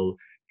this old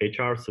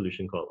HR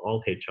solution called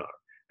All HR.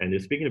 And they're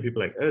speaking to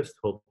people like us.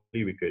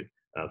 Hopefully we could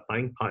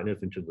find partners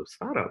in terms of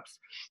startups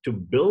to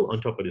build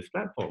on top of this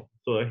platform.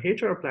 So a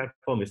HR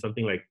platform is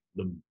something like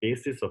the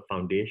basis of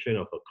foundation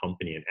of a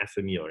company, an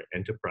SME or an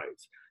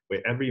enterprise,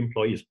 where every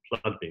employee is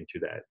plugged into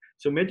that.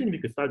 So imagine if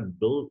you could start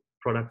build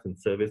products and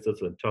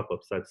services on top of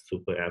such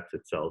super apps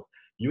itself.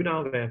 You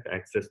now have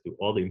access to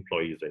all the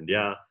employees, and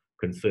their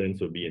concerns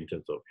would be in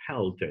terms of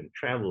health and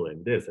travel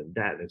and this and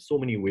that. And so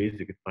many ways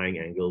you could find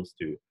angles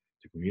to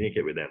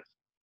communicate with them.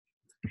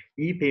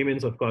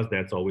 E-payments, of course,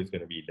 that's always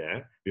going to be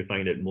there. We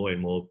find that more and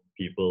more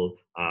people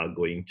are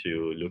going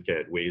to look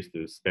at ways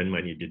to spend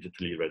money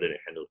digitally rather than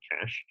handle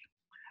cash.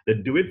 The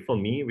do it for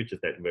me, which is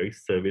that very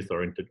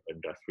service-oriented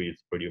industry,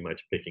 is pretty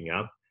much picking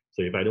up.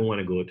 So if I don't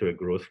want to go to a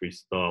grocery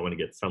store, I want to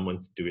get someone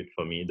to do it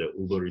for me, the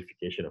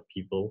Uberification of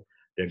people.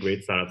 There are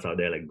great startups out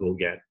there like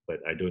GoGet, but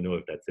I don't know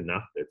if that's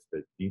enough. There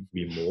needs to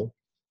be more.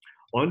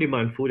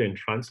 On-demand food and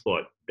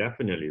transport,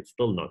 definitely, it's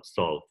still not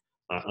solved.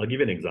 I'll give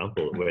you an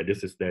example where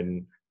this is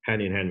then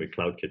hand in hand with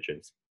cloud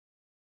kitchens.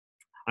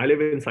 I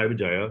live in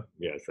Cyberjaya.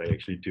 Yes, I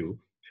actually do.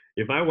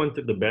 If I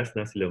wanted the best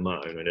nasi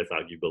lemak, and that's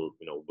arguable,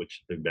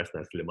 which the best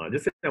nasi lemak,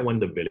 just say I want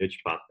the Village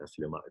Park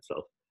nasi lemak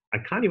itself. I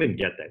can't even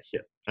get that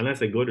here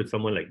unless I go to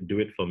someone like Do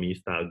It For Me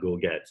style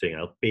GoGet, saying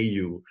I'll pay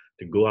you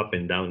to go up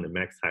and down the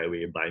Max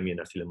Highway, buy me a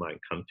nasi lemak, and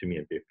come to me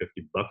and pay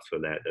 $50 for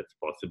that. That's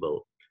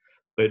possible.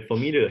 But for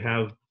me to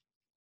have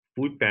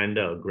Food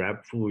Panda or Grab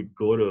Food,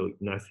 go to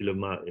nasi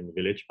lemak in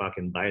Village Park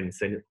and buy it and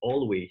send it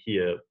all the way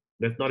here,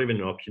 that's not even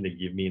an option they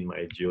give me in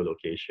my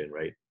geolocation,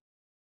 right?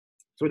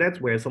 So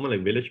that's where someone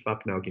like Village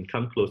Park now can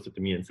come closer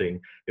to me and saying,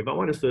 if I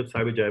want to serve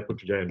Cyberjaya,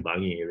 Putrajaya, and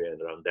Bangi area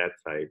and around that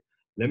side,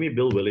 let me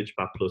build Village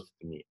Park closer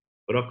to me.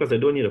 But of course, I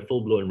don't need a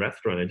full-blown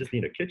restaurant. I just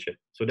need a kitchen.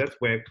 So that's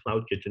where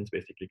cloud kitchens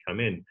basically come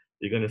in.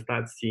 You're going to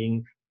start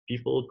seeing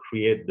people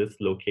create this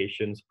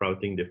location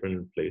sprouting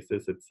different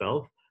places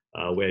itself.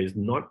 where it's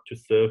not to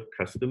serve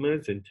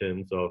customers in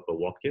terms of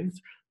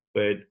walk-ins,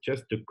 but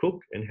just to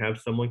cook and have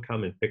someone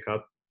come and pick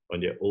up on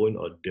their own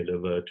or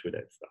deliver to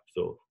that stuff.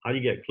 So how do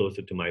you get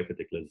closer to my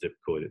particular zip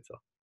code itself?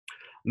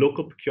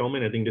 Local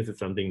procurement, I think this is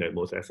something that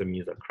most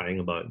SMEs are crying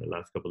about in the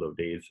last couple of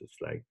days. It's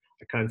like,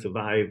 I can't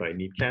survive, I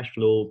need cash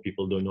flow,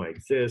 people don't know I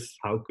exist.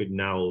 How could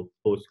now,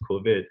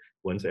 post-COVID,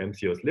 once the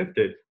MCO is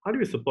lifted, how do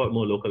we support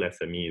more local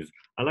SMEs?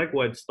 I like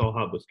what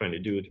StoreHub was trying to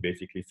do to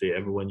basically say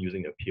everyone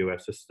using a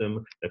POS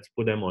system, let's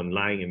put them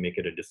online and make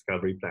it a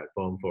discovery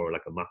platform for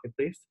like a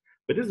marketplace.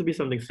 But this would be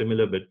something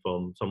similar, but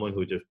from someone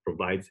who just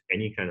provides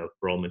any kind of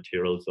raw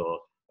materials or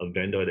a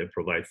vendor that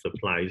provides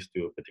supplies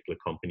to a particular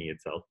company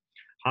itself.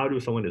 How do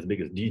someone as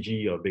big as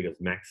DG or big as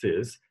Max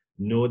is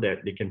know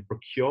that they can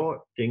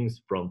procure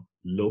things from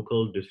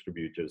local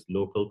distributors,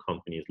 local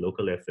companies,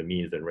 local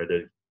SMEs, and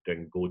rather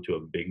than go to a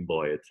big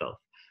boy itself?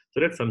 So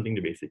that's something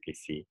to basically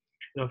see.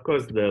 Now, of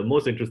course, the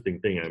most interesting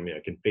thing, I mean,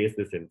 I can face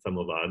this in some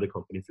of our other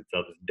companies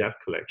itself, is debt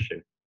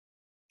collection.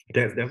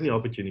 There's definitely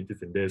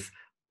opportunities in this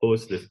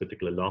post this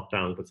particular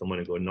lockdown for someone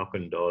to go knock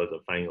on doors or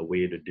find a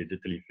way to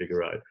digitally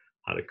figure out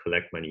how to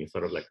collect money,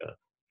 sort of like a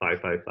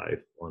 555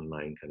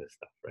 online kind of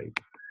stuff, right?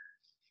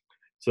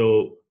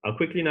 So I'll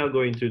quickly now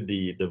go into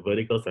the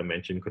verticals I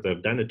mentioned, because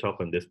I've done a talk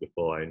on this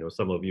before. I know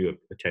some of you have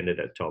attended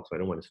that talk, so I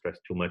don't want to stress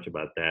too much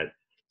about that.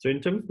 So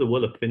in terms of the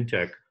world of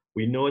fintech,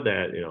 we know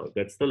that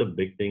that's still a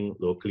big thing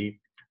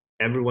locally.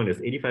 Everyone is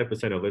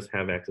 85% of us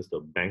have access to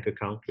a bank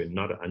account. We're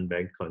not an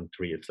unbanked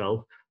country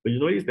itself. But you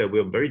notice that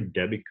we're very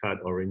debit card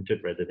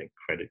oriented rather than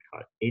credit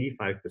card.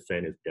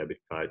 85% is debit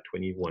card,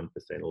 21%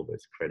 over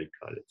is credit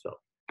card itself.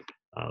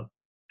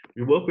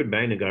 We work with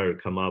Bank Negara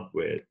to come up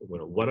with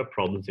what are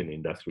problems in the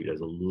industry.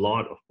 There's a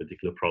lot of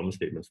particular problem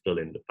statements still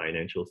in the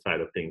financial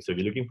side of things. So if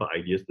you're looking for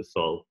ideas to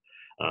solve,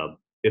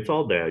 it's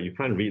all there. You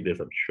can't read this,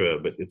 I'm sure,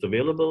 but it's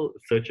available,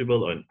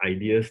 searchable on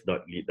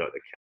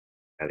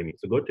ideas.lead.academy.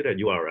 So go to that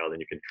URL and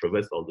you can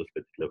traverse all those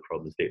particular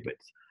problem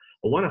statements.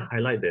 I want to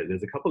highlight that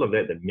there's a couple of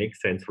that make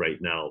sense right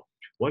now.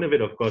 One of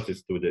it, of course,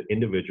 is to the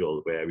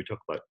individual, where we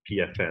talk about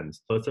PFMs.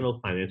 Personal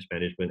finance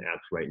management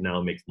apps right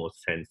now makes more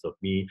sense of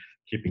me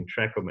keeping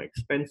track of my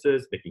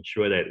expenses, making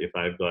sure that if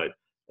I've got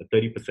a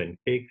 30%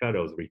 pay cut, I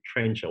was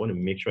retrenched, I want to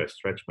make sure I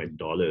stretch my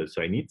dollars.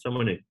 So I need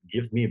someone that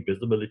gives me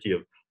visibility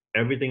of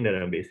everything that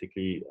I'm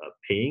basically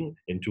paying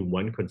into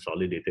one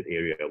consolidated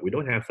area. We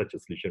don't have such a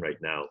solution right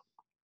now.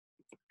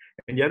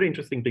 And the other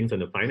interesting things on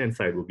the finance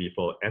side will be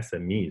for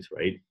SMEs,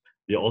 right?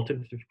 The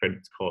alternative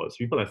credit scores.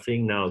 People are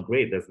saying now,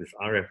 great, there's this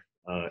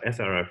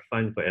SRR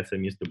fund for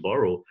SMEs to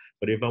borrow.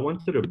 But if I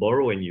wanted to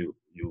borrow and you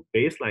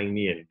baseline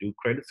me and do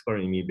credit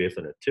scoring me based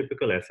on a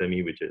typical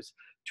SME, which is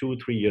 2-3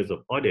 years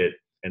of audit,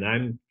 and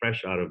I'm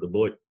fresh out of the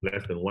boat,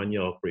 less than 1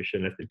 year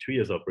operation, less than 2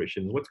 years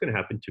operation, what's going to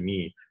happen to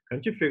me?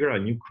 Can't you figure out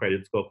a new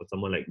credit score for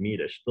someone like me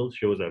that still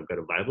shows I've got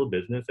a viable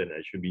business and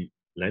I should be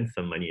lent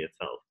some money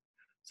itself?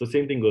 So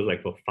same thing goes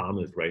like for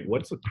farmers, right?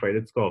 What's the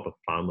credit score of a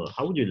farmer?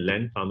 How would you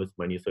lend farmers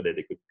money so that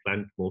they could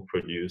plant more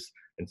produce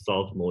and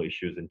solve more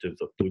issues in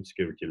terms of food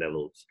security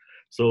levels?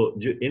 So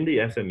in the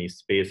SME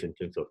space, in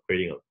terms of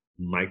creating a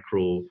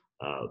micro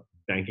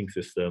banking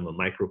system, a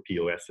micro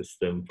POS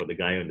system for the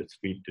guy on the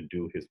street to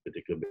do his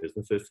particular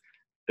businesses,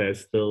 there's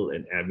still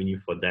an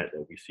avenue for that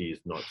we see is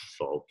not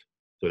solved.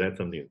 So that's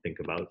something to think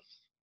about.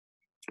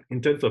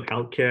 In terms of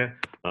healthcare,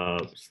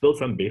 still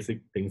some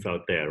basic things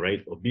out there,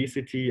 right?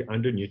 Obesity,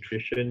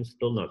 undernutrition,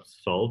 still not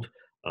solved.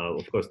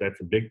 Of course,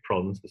 that's a big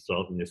problem to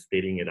solve, and just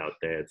stating it out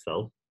there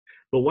itself.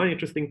 But one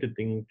interesting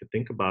thing to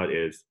think about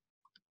is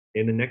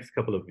in the next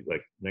couple of,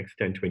 next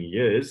 10, 20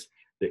 years,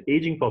 the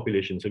aging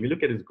population. So if you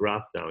look at this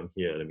graph down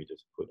here, let me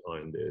just put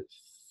on this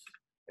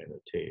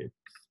annotate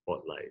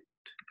spotlight.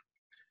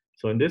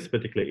 So in this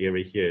particular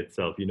area here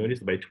itself, you notice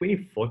by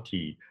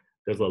 2040,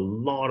 there's a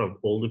lot of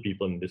older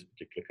people in this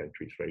particular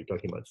countries, right? You're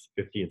talking about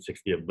 50 and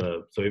 60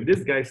 above. So if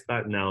this guy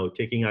start now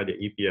taking out the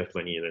EPF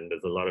money, then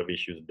there's a lot of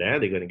issues there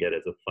they're going to get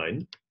as a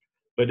fund.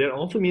 But that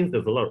also means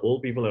there's a lot of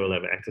old people that will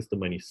have access to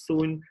money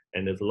soon,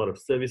 and there's a lot of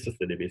services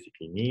that they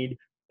basically need,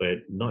 but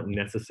not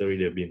necessarily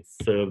they're being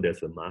served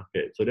as a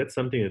market. So that's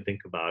something to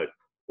think about.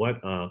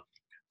 What are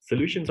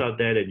solutions out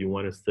there that you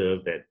want to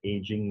serve that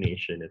aging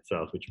nation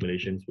itself, which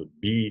Malaysians would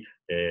be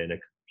in a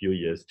few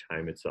years'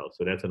 time itself?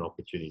 So that's an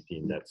opportunity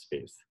in that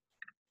space.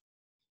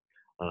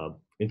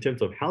 In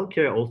terms of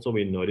healthcare, also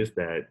we noticed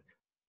that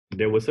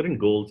there were certain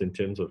goals in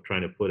terms of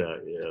trying to put a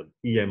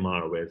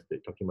EMR, where they're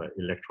talking about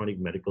electronic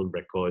medical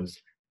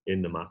records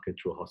in the market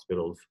through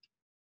hospitals.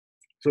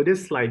 So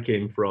this slide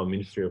came from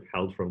Ministry of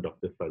Health from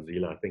Dr.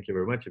 Fazila. Thank you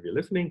very much if you're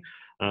listening.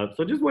 So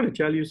I just want to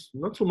tell you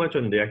not so much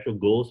on the actual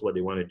goals, what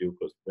they want to do,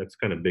 because that's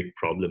kind of big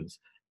problems.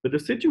 But the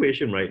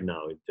situation right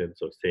now in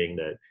terms of saying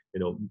that,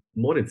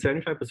 more than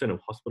 75% of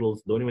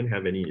hospitals don't even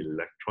have any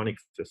electronic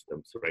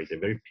systems, right?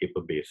 They're very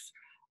paper-based.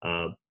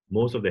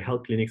 Most of the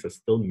health clinics are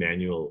still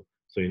manual.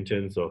 So in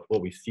terms of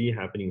what we see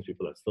happening,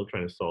 people are still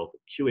trying to solve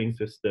queuing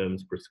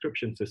systems,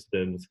 prescription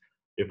systems.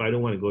 If I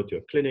don't want to go to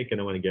a clinic and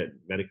I want to get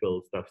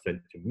medical stuff sent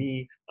to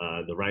me,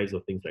 the rise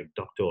of things like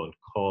doctor on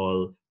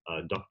call,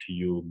 doc to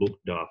you, book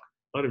doc,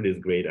 a lot of these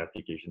great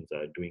applications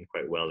are doing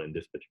quite well in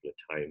this particular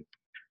time.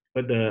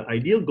 But the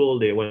ideal goal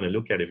they want to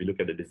look at, if you look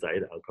at the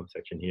desired outcome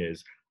section here,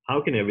 is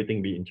how can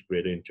everything be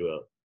integrated into a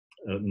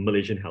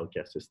Malaysian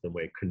healthcare system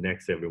where it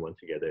connects everyone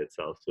together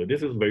itself. So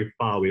this is very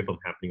far away from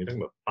happening. We're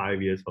talking about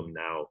 5 years from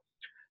now.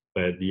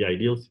 But the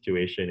ideal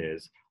situation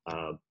is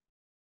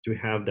to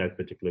have that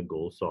particular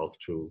goal solved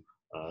through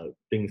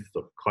things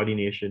of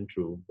coordination,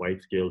 through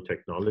wide-scale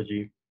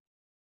technology,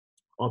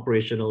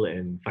 operational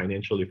and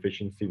financial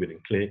efficiency within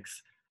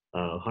clinics,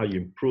 how you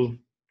improve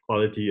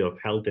quality of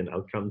health and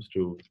outcomes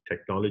through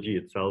technology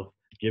itself,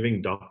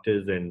 giving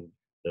doctors and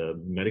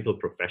the medical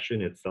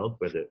profession itself,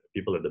 where the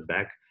people at the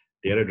back,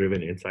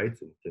 data-driven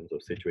insights in terms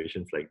of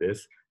situations like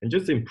this, and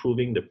just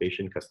improving the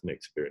patient customer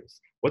experience.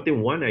 What they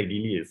want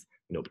ideally is,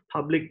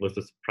 public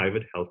versus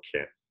private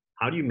healthcare.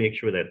 How do you make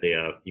sure that they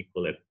are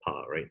equal at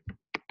par, right?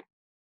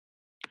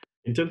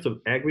 In terms of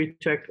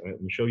agri-tech,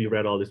 I'm sure you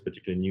read all this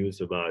particular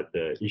news about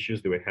the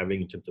issues they were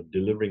having in terms of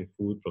delivering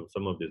food from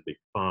some of these big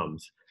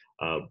farms.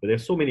 But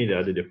there's so many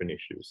other different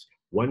issues.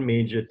 One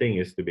major thing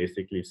is to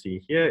basically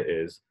see here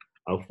is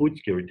our food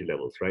security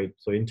levels, right?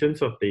 So in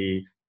terms of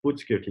the food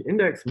security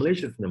index,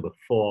 Malaysia is number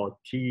 4,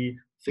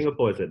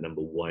 Singapore is at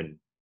number 1.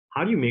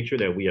 How do you make sure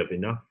that we have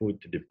enough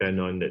food to depend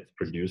on that's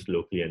produced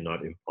locally and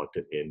not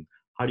imported in?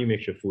 How do you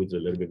make sure food's a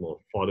little bit more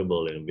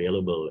affordable and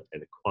available,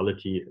 and the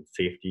quality and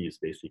safety is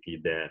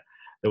basically there?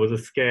 There was a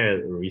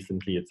scare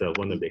recently. It's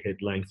one of the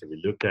headlines that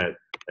we looked at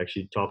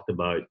actually talked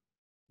about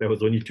there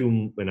was only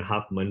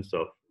 2.5 months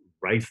of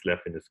rice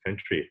left in this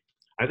country.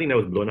 I think that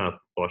was blown out of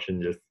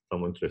proportion, just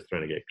someone just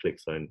trying to get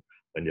clicks on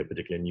their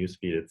particular news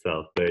feed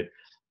itself. But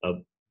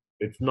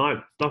it's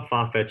not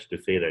far-fetched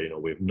to say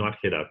that we've not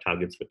hit our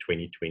targets for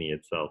 2020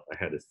 itself. I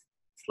had a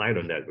slide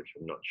on that which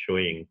I'm not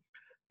showing.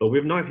 But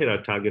we've not hit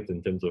our targets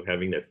in terms of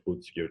having that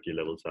food security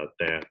levels out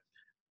there.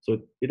 So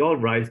it all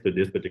rises to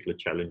these particular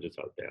challenges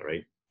out there,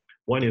 right?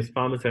 One is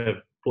farmers have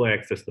poor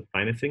access to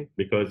financing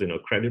because,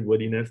 credit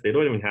worthiness, they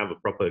don't even have a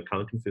proper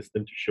accounting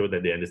system to show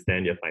that they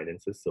understand their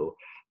finances. So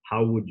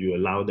how would you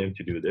allow them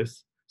to do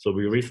this? So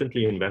we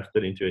recently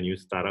invested into a new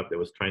startup that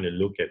was trying to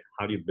look at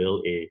how do you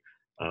build a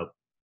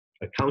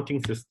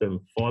accounting system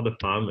for the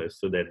farmers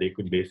so that they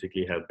could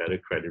basically have better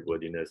credit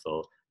worthiness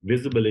or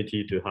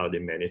visibility to how they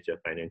manage their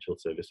financial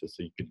services.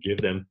 So you could give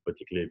them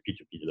particularly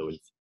P2P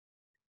loans.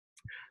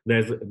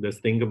 There's this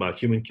thing about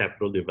human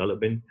capital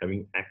development,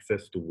 having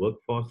access to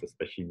workforce,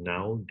 especially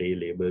now, day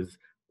laborers,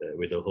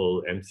 with the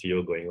whole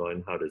MCO going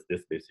on. How does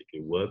this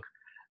basically work?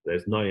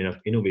 There's not enough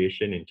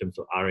innovation in terms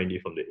of R&D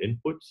from the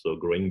input, so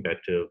growing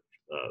better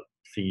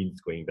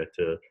seeds, growing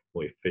better,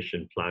 more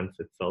efficient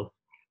plants itself.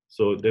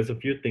 So there's a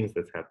few things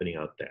that's happening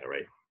out there,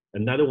 right?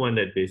 Another one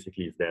that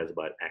basically is there is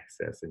about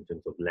access in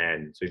terms of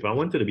land. So if I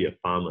wanted to be a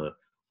farmer,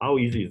 how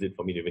easy is it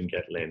for me to even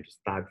get land to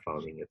start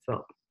farming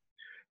itself?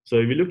 So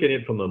if you look at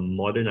it from a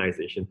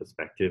modernization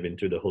perspective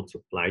into the whole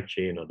supply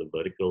chain or the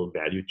vertical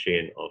value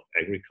chain of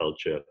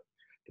agriculture,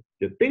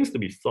 the things to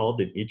be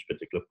solved in each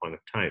particular point of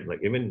time,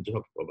 like even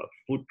talk about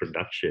food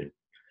production,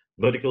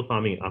 vertical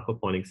farming,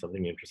 aquaponics,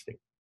 something interesting.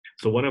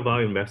 So one of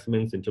our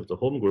investments in terms of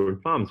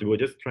homegrown farms, we were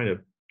just trying to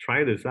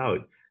try this out.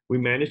 We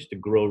managed to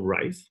grow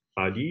rice,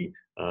 paddy,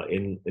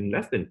 in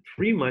less than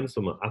 3 months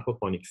from an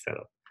aquaponics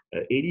setup.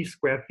 80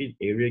 square feet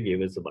area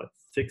gave us about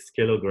 6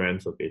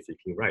 kilograms of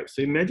basically rice.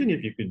 So imagine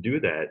if you could do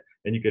that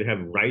and you could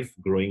have rice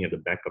growing at the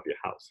back of your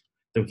house.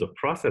 In terms of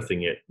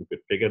processing it, you could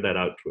figure that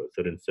out through a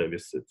certain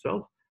service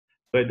itself.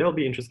 But that'll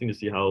be interesting to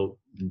see how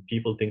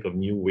people think of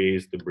new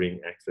ways to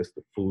bring access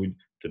to food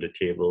to the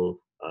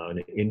table on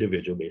an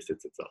individual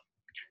basis itself.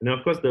 Now,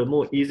 of course, the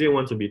more easier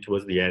ones will be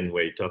towards the end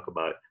where you talk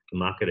about the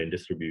market and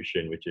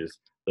distribution, which is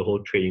the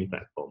whole trading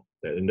platform.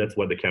 And that's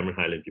what the Cameron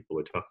Highland people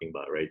were talking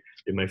about, right?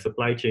 If my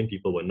supply chain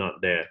people were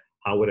not there,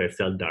 how would I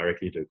sell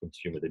directly to a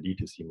consumer, the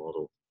D2C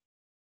model?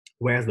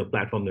 Where's the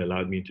platform that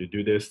allowed me to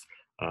do this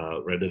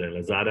rather than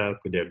Lazada?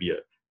 Could there be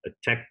a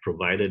tech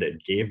provider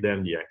that gave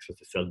them the access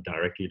to sell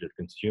directly to the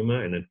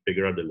consumer and then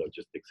figure out the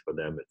logistics for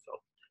them itself?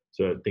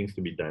 So things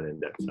to be done in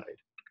that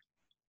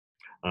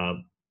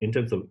side. In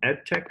terms of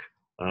ed tech,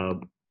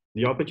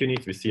 the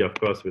opportunities we see, of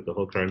course, with the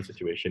whole current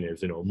situation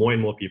is, more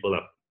and more people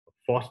are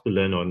forced to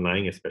learn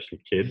online,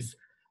 especially kids.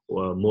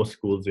 Well, most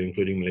schools,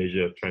 including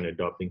Malaysia, are trying to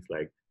adopt things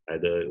like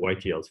either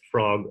YTL's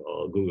Frog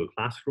or Google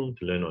Classroom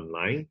to learn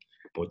online.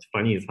 What's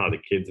funny is how the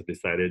kids have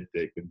decided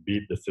they could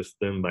beat the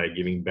system by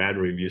giving bad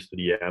reviews to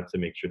the apps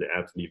and make sure the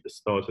apps leave the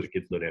store so the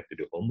kids don't have to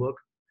do homework.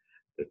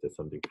 That's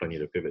something funny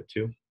to pivot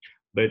to.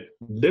 But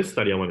this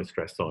study I want to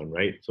stress on,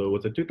 right? So it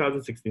was a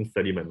 2016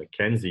 study by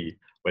McKinsey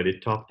where they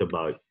talked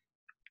about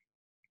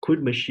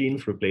could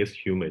machines replace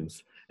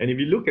humans? And if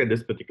you look at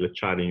this particular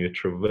chart and you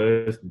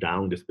traverse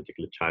down this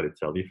particular chart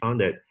itself, we found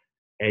that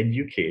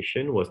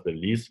education was the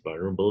least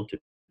vulnerable to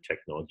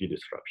technology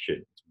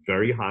disruption. It's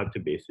very hard to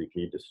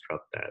basically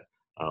disrupt that.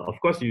 Of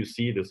course, you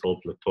see this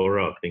whole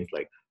plethora of things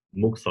like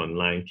MOOCs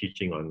online,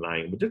 teaching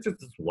online, but this is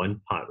just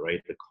one part,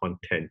 right? The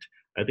content.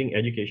 I think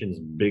education is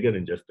bigger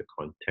than just the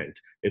content.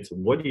 It's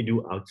what do you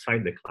do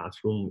outside the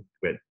classroom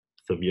that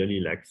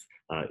severely lacks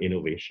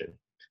innovation.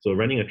 So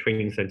running a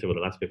training center for the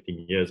last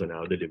 15 years on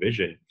our other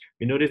division,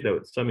 we noticed there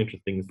were some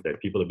interesting things that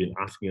people have been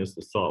asking us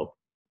to solve.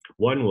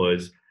 One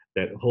was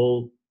that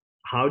whole,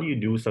 how do you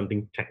do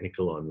something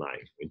technical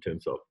online in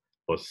terms of,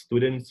 for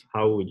students,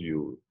 how would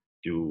you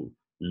do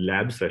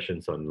lab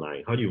sessions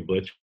online? How do you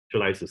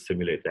virtualize to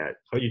simulate that?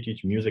 How do you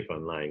teach music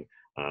online?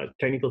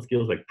 Technical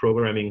skills like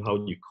programming, how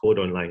do you code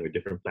online with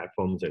different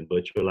platforms and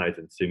virtualize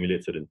and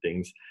simulate certain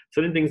things?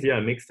 Certain things, yeah,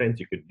 it makes sense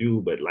you could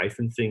do, but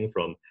licensing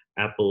from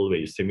Apple, where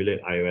you simulate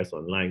iOS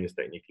online, is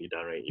technically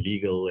downright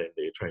illegal, and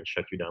they try and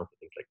shut you down for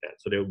things like that.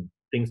 So there are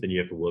things that you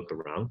have to work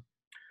around.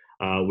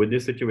 With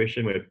this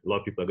situation where a lot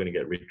of people are going to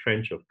get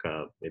retrenched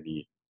or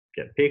maybe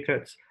get pay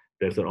cuts,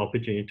 there's an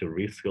opportunity to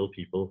reskill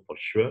people for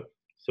sure.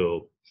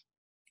 So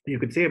you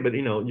could say, but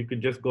you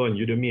could just go on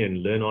Udemy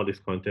and learn all this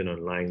content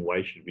online.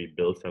 Why should we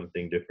build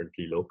something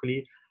differently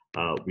locally?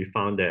 We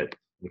found that,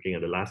 looking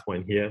at the last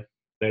one here,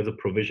 there's a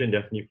provision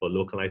definitely for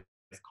localized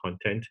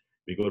content.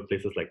 We go to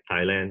places like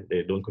Thailand,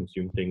 they don't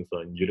consume things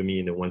on Udemy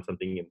and they want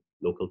something in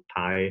local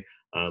Thai.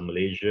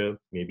 Malaysia,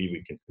 maybe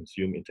we can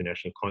consume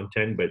international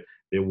content, but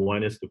they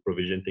want us to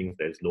provision things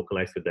that is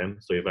localized to them.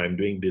 So if I'm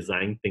doing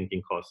design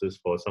thinking courses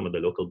for some of the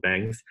local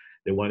banks,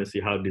 they want to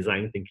see how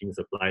design thinking is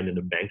applied in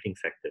the banking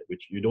sector,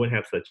 which you don't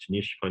have such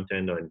niche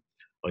content on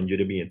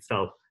Udemy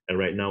itself. And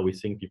right now we're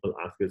seeing people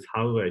ask us,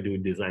 how do I do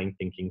design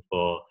thinking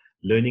for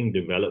learning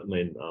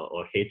development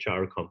or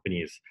HR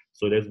companies?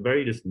 So there's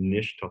very just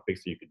niche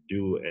topics you could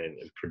do and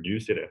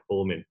produce it at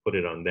home and put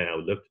it on there. I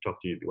would love to talk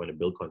to you if you want to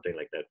build content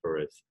like that for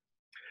us.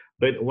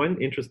 But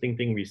one interesting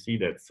thing we see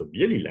that's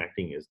severely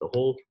lacking is the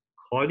whole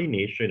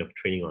coordination of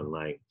training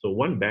online. So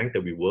one bank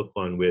that we worked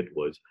on with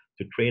was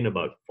to train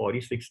about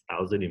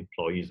 46,000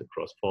 employees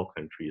across 4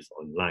 countries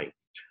online.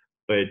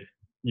 But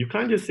you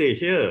can't just say,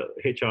 here,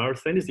 HR,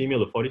 send this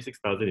email to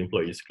 46,000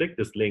 employees, click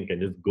this link and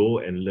just go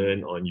and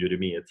learn on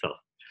Udemy itself.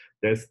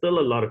 There's still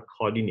a lot of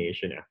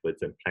coordination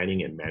efforts and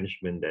planning and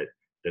management that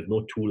there's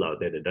no tool out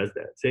there that does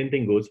that. Same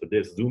thing goes for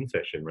this Zoom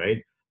session,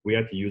 right? We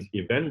have to use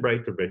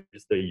Eventbrite to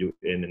register you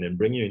in and then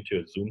bring you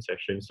into a Zoom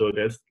session. So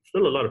there's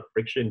still a lot of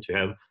friction to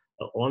have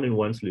an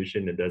all-in-one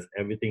solution that does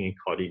everything and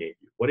coordinate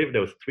you. What if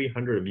there was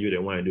 300 of you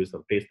that want to do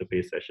some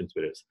face-to-face sessions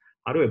with us?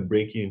 How do I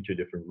break you into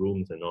different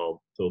rooms and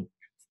all? So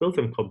still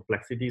some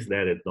complexities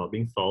there that's not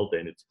being solved,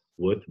 and it's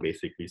worth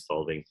basically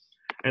solving.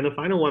 And the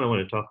final one I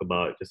want to talk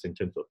about, just in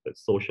terms of the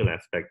social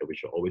aspect that we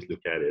should always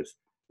look at, is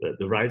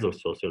the rise of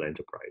social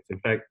enterprise. In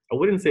fact, I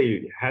wouldn't say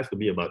it has to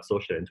be about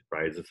social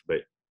enterprises, but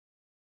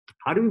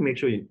how do we make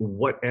sure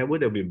whatever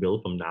that we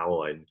build from now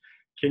on,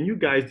 can you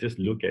guys just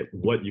look at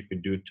what you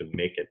could do to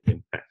make an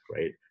impact,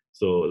 right?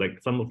 So like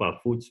some of our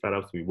food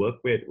startups we work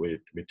with,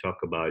 we talk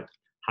about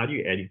how do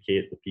you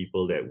educate the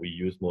people that we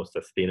use more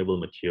sustainable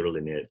material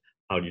in it?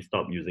 How do you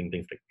stop using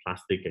things like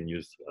plastic and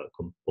use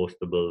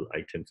compostable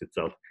items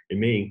itself? It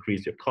may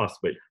increase your cost,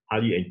 but how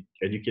do you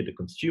educate the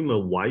consumer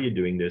why you're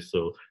doing this,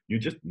 so you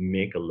just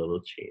make a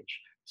little change?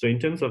 So in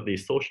terms of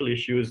these social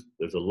issues,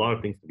 there's a lot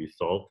of things to be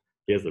solved.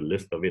 Here's a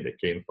list of it that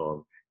came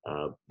from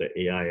the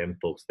AIM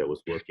folks that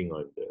was working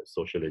on the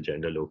social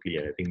agenda locally.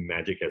 And I think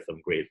Magic has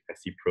some great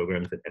SE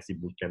programs and SE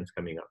bootcamps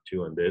coming up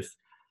too on this.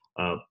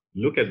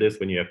 Look at this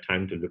when you have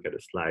time to look at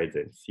the slides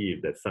and see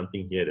if there's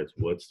something here that's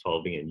worth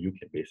solving and you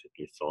can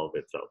basically solve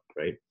itself,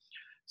 right?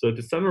 So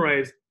to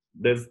summarize,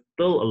 there's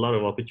still a lot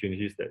of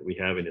opportunities that we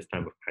have in this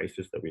time of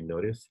crisis that we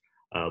notice.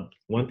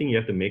 One thing you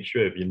have to make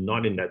sure, if you're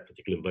not in that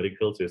particular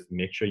vertical, is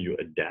make sure you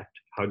adapt.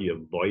 How do you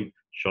avoid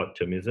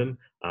short-termism?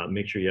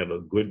 Make sure you have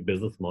a good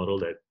business model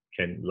that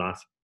can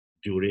last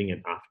during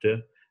and after.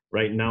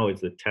 Right now,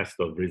 it's a test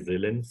of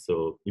resilience.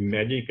 So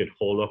imagine you could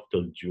hold off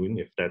till June,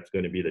 if that's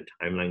going to be the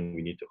timeline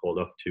we need to hold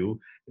off to,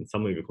 and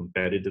some of your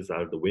competitors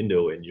are out the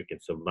window and you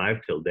can survive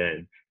till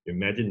then.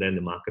 Imagine then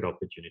the market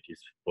opportunities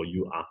for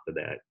you after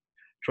that.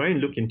 Try and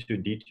look into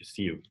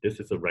D2C if this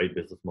is the right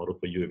business model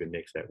for you, if it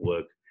makes that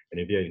work. And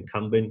if you're an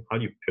incumbent, how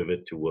do you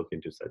pivot to work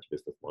into such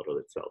business model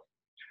itself?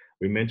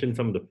 We mentioned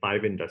some of the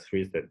 5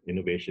 industries that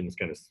innovation is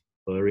kind of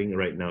spurring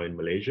right now in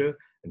Malaysia,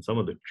 and some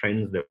of the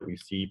trends that we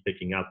see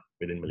picking up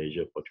within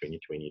Malaysia for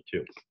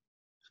 2022.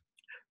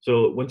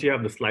 So once you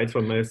have the slides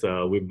from us,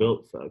 we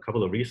built a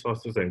couple of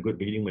resources and good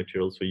reading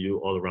materials for you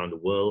all around the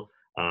world.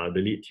 The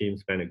lead team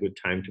spent a good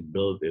time to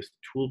build this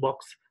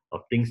toolbox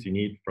of things you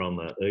need from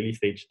an early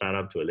stage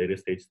startup to a later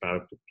stage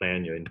startup to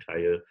plan your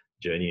entire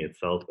journey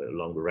itself,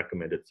 along with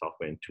recommended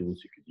software and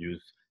tools you could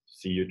use to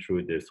see you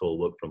through this whole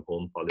work from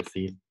home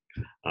policy.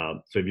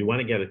 So if you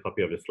want to get a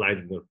copy of the slides,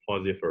 I'm going to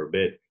pause here for a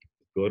bit.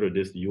 Go to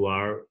this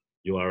URL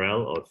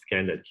or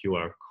scan that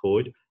QR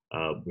code.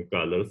 We've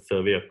got a little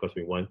survey, of course,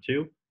 we want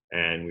to,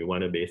 and we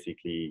want to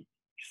basically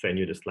send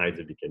you the slides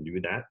if you can do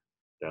that.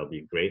 That'll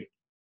be great.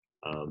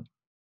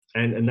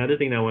 And another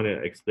thing I want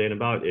to explain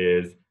about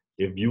is,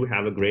 if you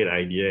have a great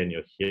idea and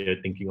you're here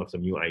thinking of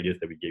some new ideas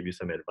that we gave you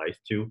some advice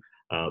to,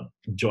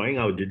 join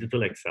our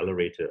digital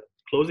accelerator.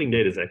 Closing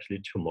date is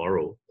actually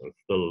tomorrow. There's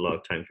still a lot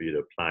of time for you to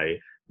apply,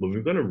 but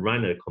we're going to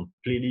run a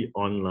completely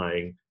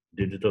online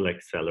digital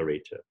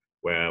accelerator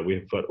where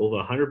we've got over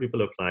 100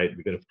 people applied.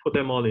 We're going to put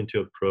them all into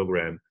a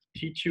program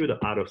teach you the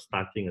art of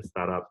starting a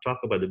startup, talk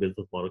about the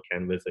business model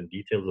canvas and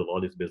details of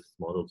all these business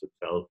models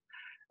itself.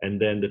 And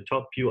then the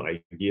top few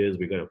ideas,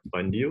 we're going to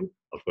fund you,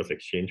 of course,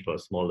 exchange for a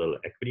small little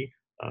equity,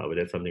 but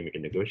that's something we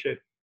can negotiate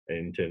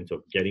in terms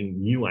of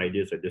getting new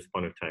ideas at this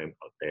point of time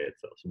out there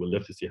itself. So we'll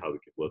love to see how we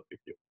can work with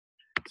you.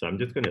 So I'm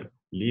just going to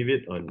leave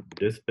it on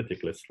this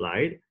particular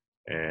slide,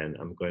 and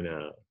I'm going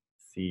to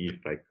see if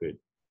I could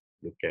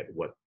look at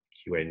what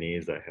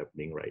Q&As are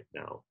happening right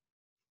now.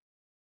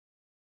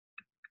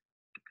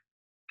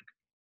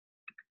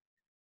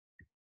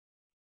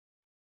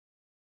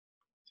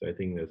 So I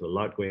think there's a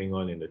lot going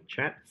on in the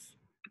chats.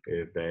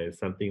 If there's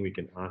something we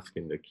can ask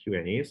in the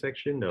Q&A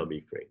section, that'll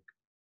be great.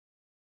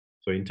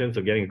 So in terms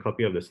of getting a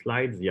copy of the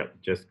slides, yep,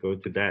 just go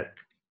to that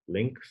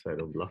link. So I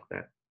don't block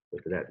that. Go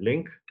to that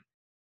link,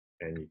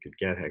 and you could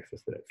get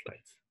access to that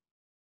slides.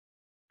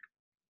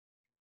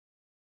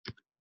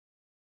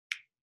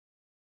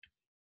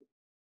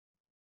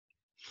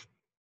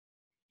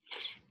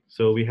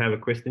 So we have a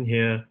question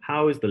here.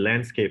 How is the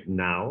landscape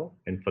now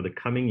and for the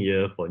coming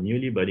year for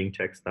newly budding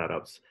tech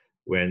startups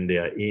when they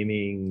are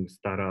aiming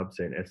startups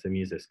and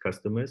SMEs as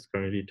customers?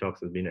 Currently talks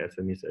has been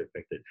SMEs are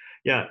affected.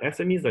 Yeah,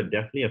 SMEs are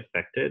definitely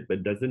affected,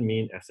 but doesn't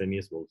mean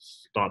SMEs will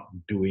stop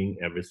doing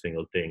every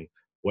single thing.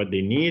 What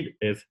they need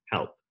is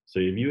help. So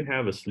if you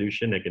have a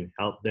solution that can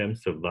help them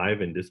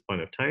survive in this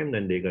point of time,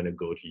 then they're going to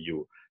go to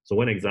you. So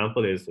one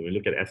example is we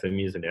look at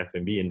SMEs in the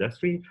F&B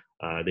industry.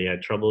 They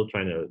had trouble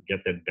trying to get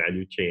that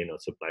value chain or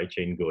supply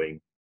chain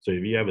going. So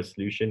if you have a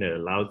solution that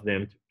allows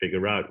them to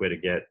figure out where to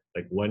get,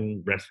 like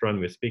one restaurant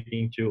we're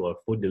speaking to or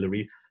food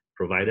delivery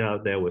provider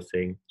out there was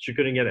saying she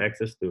couldn't get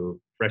access to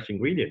fresh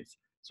ingredients.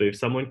 So if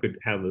someone could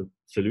have a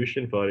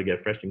solution for her to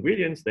get fresh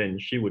ingredients, then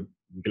she would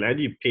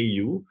gladly pay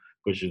you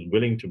because she's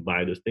willing to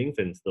buy those things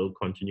and still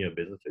continue her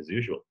business as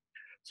usual.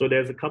 So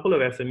there's a couple of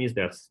SMEs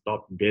that have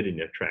stopped dead in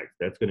their tracks.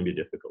 That's going to be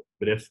difficult.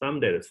 But there's some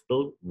that are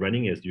still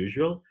running as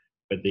usual,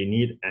 but they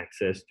need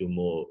access to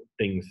more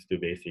things to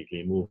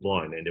basically move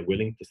on, and they're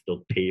willing to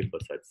still pay for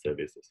such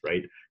services,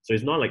 right? So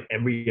it's not like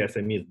every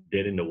SME is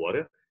dead in the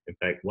water. In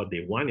fact, what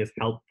they want is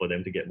help for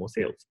them to get more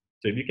sales.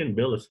 So if you can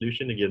build a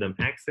solution to give them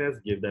access,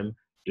 give them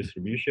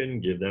distribution,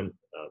 give them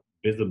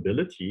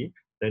visibility,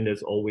 then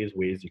there's always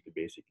ways you could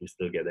basically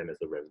still get them as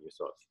a revenue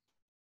source.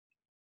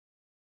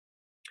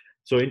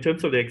 So in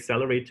terms of the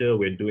accelerator,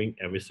 we're doing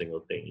every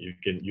single thing.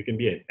 You can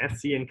be an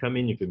SC and come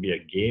in, you could be a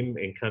game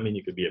and come in,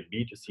 you could be a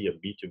B2C, a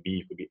B2B,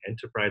 you could be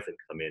enterprise and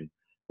come in.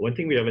 One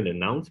thing we haven't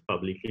announced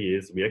publicly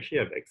is we actually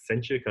have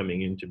Accenture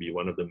coming in to be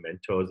one of the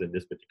mentors in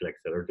this particular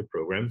accelerator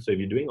program. So if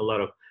you're doing a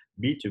lot of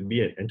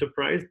B2B and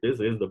enterprise, this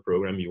is the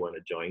program you want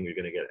to join. You're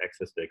going to get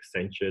access to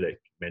Accenture that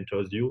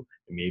mentors you,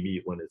 and maybe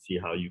you want to see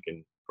how you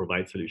can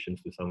provide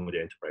solutions to some of the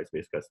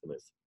enterprise-based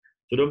customers.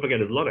 So don't forget,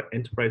 there's a lot of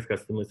enterprise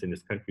customers in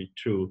this country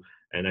too,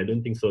 and I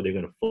don't think so they're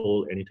going to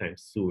fold anytime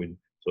soon.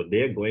 So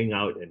they're going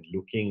out and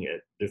looking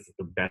at this is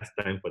the best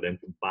time for them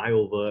to buy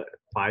over,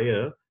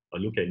 acquire, or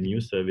look at new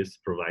service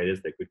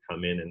providers that could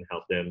come in and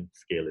help them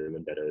scale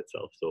even better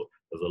itself. So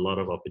there's a lot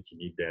of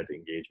opportunity there to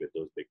engage with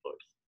those big boys.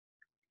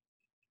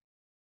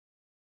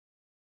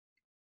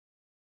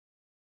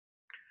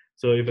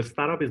 So if a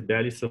startup is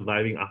barely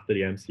surviving after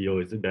the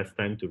MCO, is it best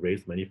time to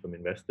raise money from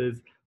investors?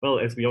 Well,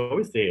 as we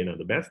always say,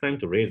 the best time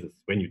to raise is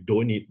when you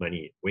don't need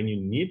money. When you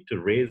need to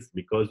raise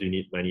because you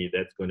need money,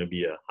 that's going to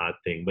be a hard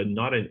thing, but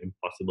not an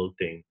impossible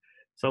thing.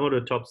 Some of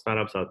the top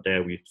startups out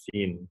there we've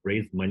seen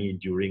raise money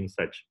during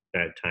such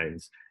bad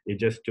times. It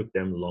just took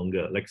them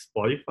longer. Like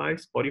Spotify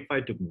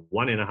took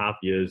 1.5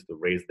 years to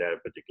raise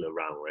that particular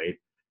round, right?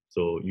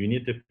 So you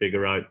need to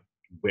figure out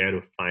where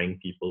to find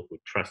people who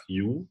trust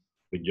you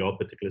with your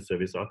particular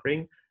service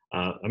offering.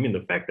 I mean,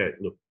 the fact that,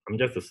 look, I'm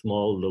just a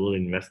small little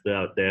investor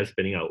out there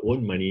spending our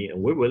own money,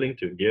 and we're willing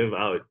to give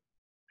out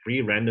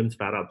free random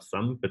startups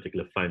some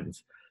particular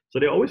funds. So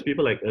there are always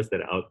people like us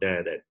that are out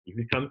there that if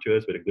you come to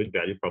us with a good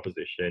value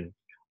proposition,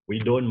 we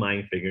don't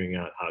mind figuring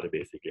out how to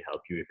basically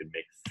help you if it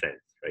makes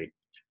sense, right?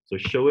 So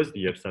show us that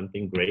you have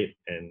something great,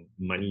 and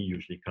money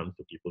usually comes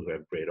to people who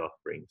have great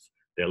offerings.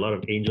 There are a lot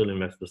of angel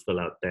investors still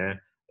out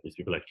there. These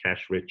people are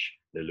cash rich.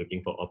 They're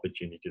looking for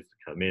opportunities to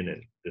come in,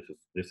 and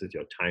this is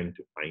your time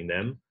to find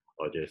them,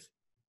 or just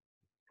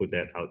put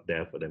that out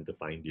there for them to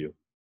find you.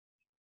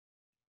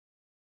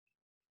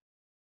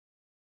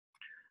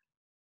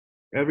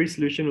 Every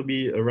solution will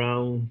be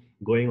around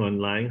going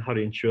online, how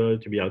to ensure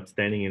to be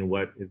outstanding in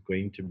what is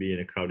going to be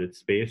in a crowded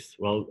space.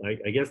 Well,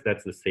 I guess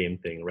that's the same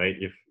thing, right?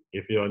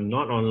 If you're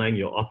not online,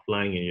 you're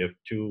offline, and you have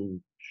two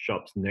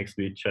shops next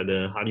to each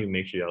other, how do you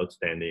make sure you're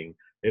outstanding?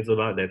 It's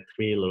about that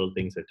three little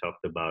things I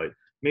talked about,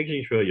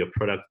 making sure your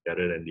product's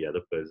better than the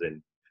other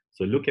person.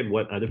 So look at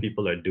what other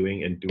people are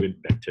doing and do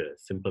it better.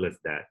 Simple as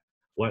that.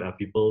 What are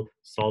people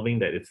solving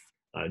that it's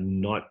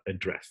not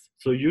addressed?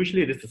 So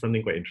usually this is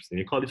something quite interesting.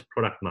 You call this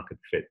product market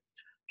fit.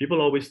 People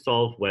always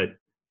solve what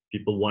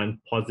people want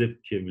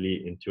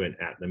positively into an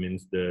app. That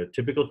means the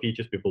typical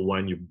features people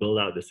want, you build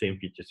out the same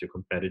features your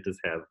competitors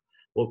have.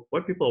 Well,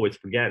 what people always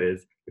forget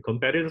is the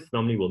competitors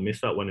normally will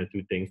miss out one or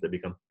two things that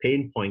become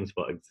pain points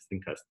for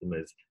existing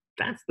customers.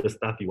 That's the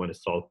stuff you want to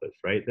solve first,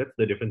 right? That's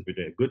the difference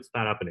between a good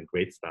startup and a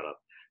great startup.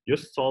 You're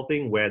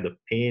solving where the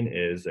pain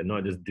is and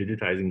not just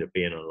digitizing the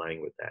pain and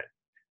lying with that.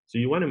 So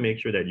you want to make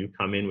sure that you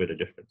come in with a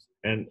difference.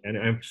 And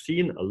I've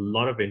seen a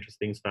lot of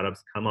interesting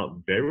startups come out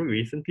very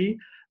recently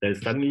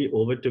that suddenly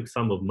overtook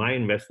some of my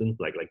investments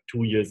like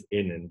 2 years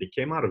in, and they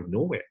came out of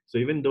nowhere. So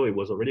even though it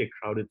was already a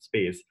crowded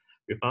space,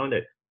 we found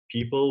that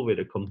people with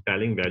a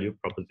compelling value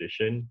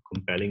proposition,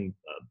 compelling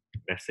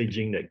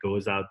messaging that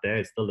goes out there,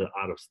 it's still the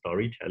art of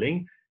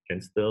storytelling,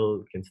 can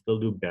still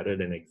do better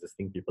than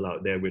existing people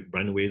out there with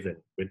runways and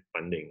with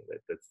funding.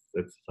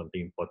 That's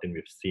something important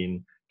we've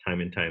seen time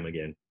and time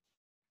again.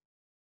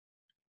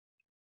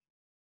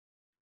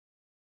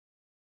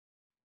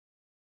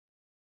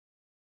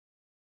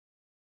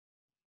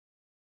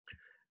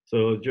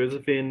 So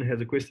Josephine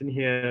has a question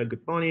here.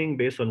 Good morning.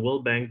 Based on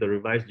World Bank, the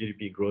revised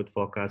GDP growth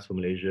forecast for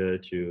Malaysia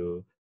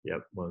to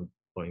 1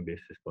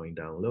 basis point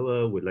down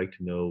lower. Would like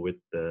to know, with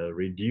the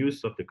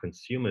reduce of the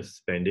consumer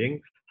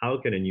spending, how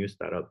can a new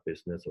startup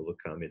business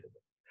overcome it?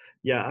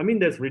 Yeah, I mean,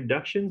 there's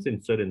reductions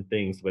in certain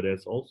things, but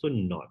there's also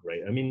not,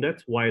 right? I mean,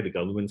 that's why the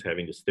government's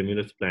having the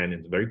stimulus plan.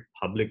 It's very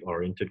public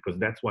oriented because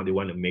that's what they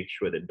want to make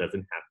sure that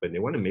doesn't happen.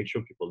 They want to make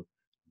sure people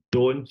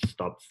don't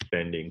stop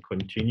spending,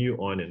 continue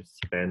on and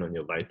spend on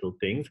your vital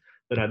things,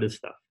 but other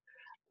stuff.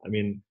 I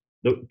mean,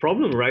 the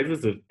problem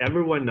arises if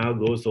everyone now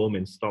goes home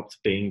and stops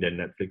paying their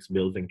Netflix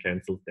bills and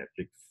cancels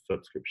Netflix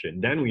subscription.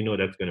 Then we know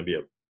that's going to be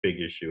a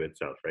big issue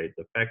itself, right?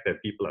 The fact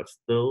that people are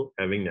still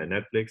having their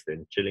Netflix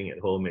and chilling at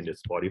home and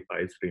just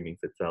Spotify streaming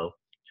itself,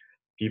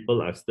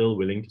 people are still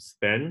willing to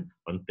spend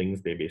on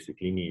things they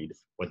basically need.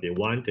 What they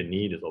want and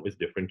need is always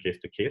different case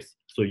to case.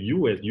 So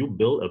you, as you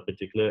build a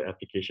particular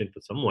application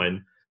for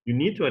someone, you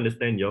need to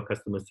understand your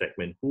customer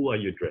segment. Who are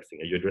you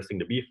addressing? Are you addressing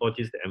the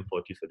B40s, the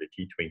M40s, or the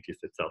T20s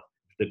itself?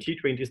 If the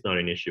T20 is not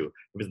an issue.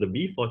 If it's the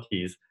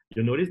B40s,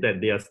 you'll notice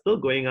that they are still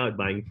going out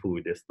buying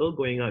food. They're still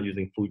going out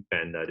using Food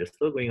Panda. They're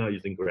still going out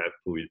using Grab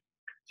Food.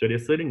 So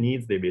there's certain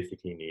needs they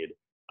basically need.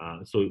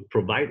 So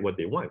provide what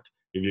they want.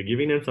 If you're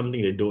giving them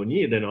something they don't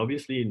need, then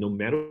obviously no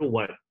matter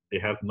what, they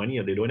have money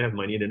or they don't have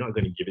money, they're not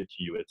going to give it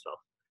to you itself.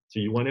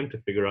 So you want them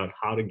to figure out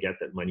how to get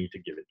that money to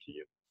give it to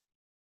you.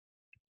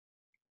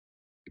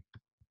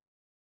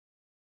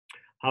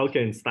 How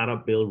can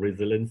startup build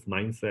resilience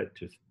mindset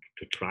to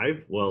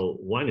thrive? Well,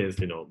 one is,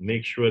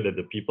 make sure that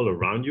the people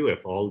around you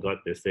have all got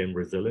the same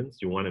resilience.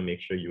 You want to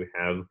make sure you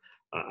have,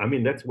 I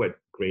mean, that's what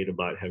great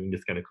about having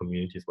this kind of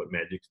community is what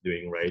Magic's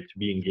doing, right? To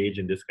be engaged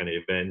in this kind of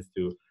events,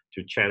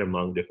 to chat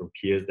among different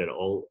peers that are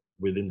all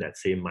within that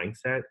same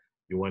mindset.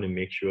 You want to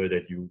make sure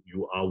that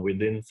you are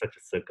within such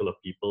a circle of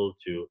people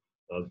to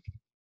uh,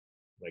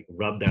 like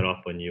rub that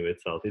off on you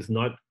itself. It's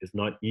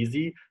not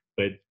easy,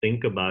 but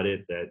think about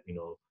it that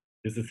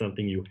this is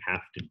something you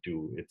have to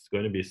do. It's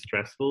going to be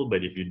stressful,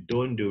 but if you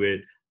don't do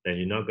it, then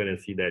you're not going to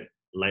see that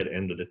light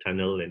end of the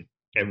tunnel, and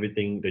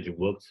everything that you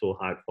worked so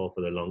hard for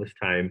the longest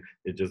time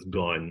is just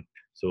gone.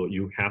 So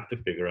you have to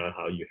figure out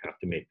how you have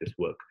to make this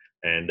work,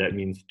 and that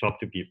means talk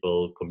to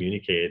people,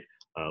 communicate.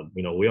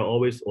 We are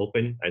always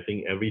open. I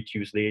think every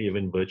Tuesday,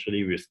 even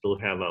virtually, we still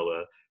have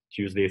our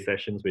Tuesday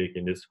sessions where you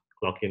can just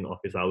clock in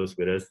office hours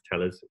with us,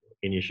 tell us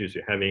any issues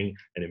you're having,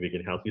 and if we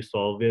can help you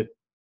solve it,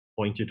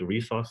 point you to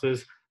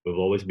resources. We've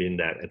always been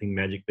that. I think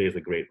Magic plays a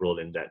great role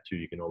in that too.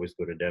 You can always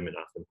go to them and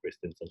ask them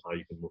questions on how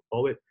you can move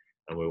forward.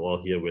 And we're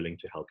all here willing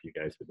to help you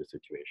guys with the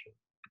situation.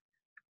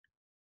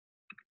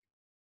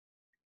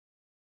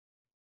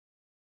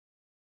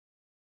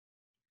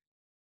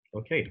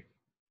 Okay.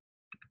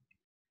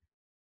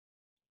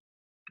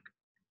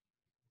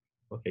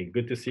 Okay,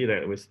 good to see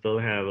that we still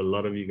have a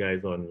lot of you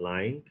guys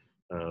online.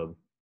 Um,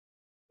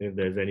 if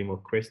there's any more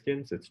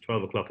questions, it's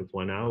 12 o'clock, it's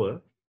 1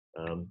 hour.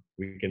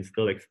 We can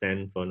still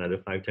extend for another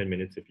 5-10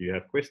 minutes if you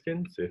have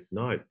questions. If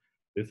not,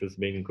 this has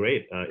been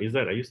great.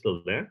 Izzat, are you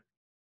still there?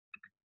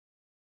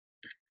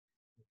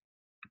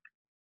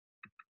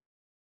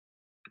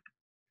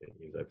 Okay,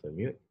 Izzat's on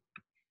mute.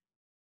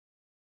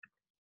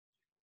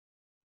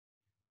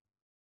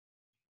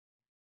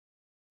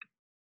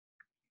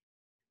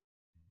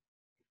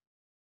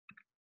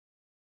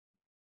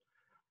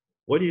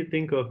 What do you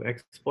think of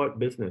export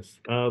business?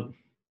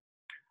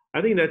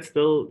 I think that's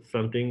still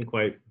something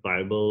quite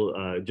viable.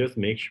 Just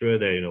make sure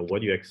that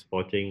what you're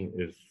exporting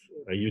is.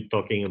 Are you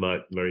talking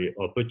about very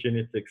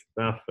opportunistic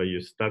stuff? Are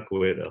you stuck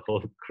with a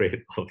whole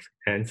crate of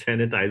hand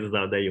sanitizers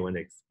out there you want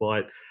to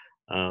export?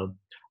 I'm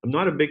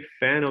not a big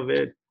fan of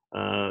it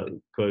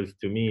because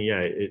to me,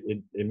 yeah,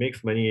 it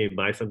makes money.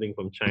 Buy something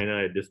from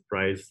China at this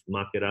price,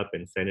 mark it up,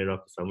 and send it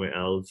off to somewhere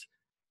else.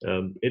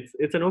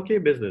 It's an okay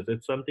business.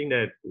 It's something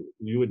that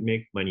you would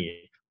make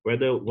money.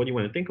 Whether what you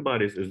want to think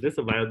about is this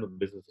a viable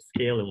business to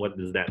scale, and what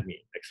does that mean?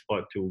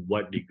 Export to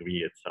what degree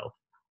itself?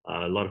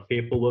 A lot of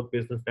paperwork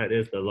business, that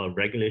is, a lot of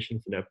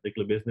regulations in that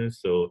particular business.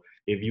 So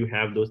if you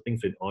have those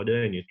things in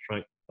order and you're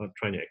not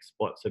trying to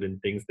export certain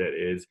things that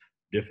is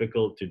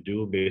difficult to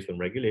do based on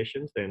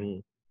regulations,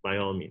 then by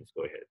all means,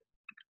 go ahead.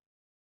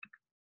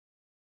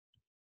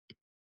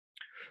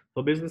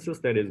 For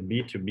businesses that is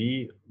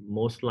B2B,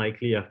 most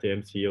likely after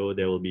MCO,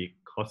 there will be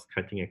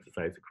cost-cutting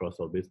exercise across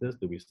our business?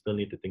 Do we still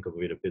need to think of a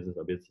way to business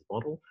our business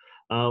model?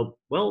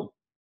 Well,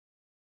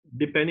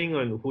 depending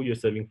on who you're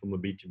serving from a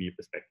B2B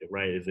perspective,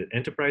 right? Is it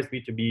enterprise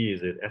B2B?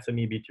 Is it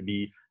SME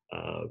B2B?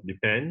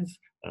 Depends.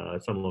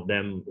 Some of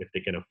them, if they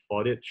can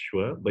afford it,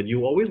 sure. But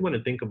you always want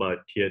to think about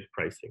tiered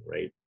pricing,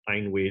 right?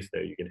 Find ways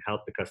that you can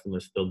help the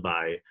customers still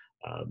buy,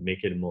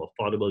 make it more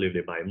affordable. If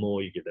they buy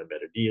more, you give them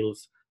better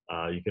deals.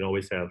 You can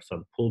always have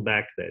some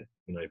pullback that,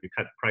 if you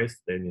cut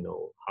price, then,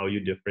 how are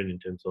you different in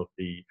terms of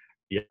the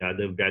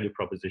other value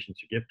propositions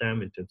you give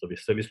them, in terms of your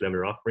service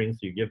level offerings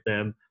you give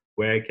them,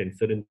 where can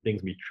certain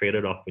things be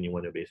traded off when you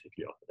want to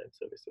basically offer them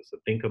services. So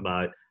think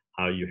about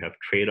how you have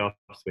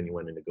trade-offs when you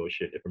want to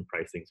negotiate different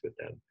pricings with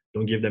them.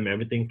 Don't give them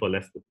everything for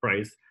less the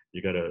price.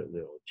 You got to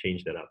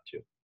change that up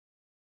too.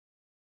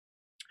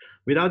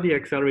 Without the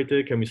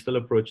accelerator, can we still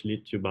approach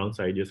lead to bounce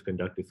ideas,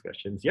 conduct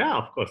discussions? Yeah,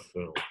 of course.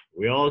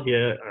 We're all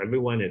here.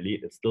 Everyone at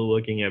lead is still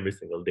working every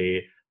single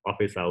day.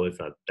 Office hours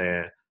are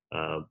there.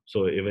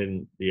 So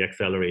even the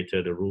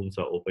accelerator, the rooms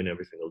are open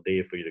every single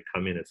day for you to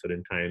come in at a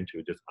certain time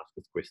to just ask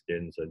us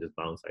questions or just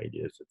bounce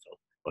ideas itself,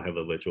 or have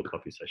a virtual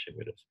coffee session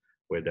with us.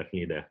 We're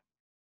definitely there.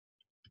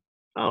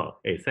 Oh,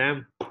 hey,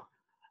 Sam.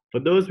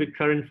 For those with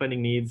current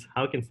funding needs,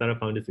 how can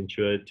startup founders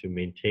ensure to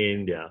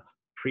maintain their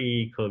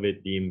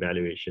pre-COVID deemed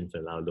valuations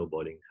and allow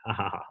lowballing?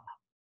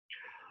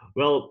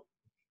 Well,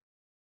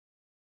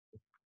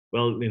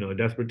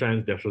 desperate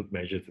times, desperate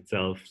measures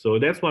itself. So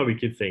that's why we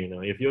keep saying,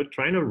 if you're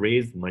trying to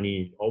raise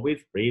money,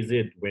 always raise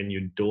it when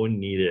you don't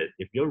need it.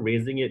 If you're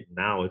raising it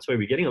now, it's why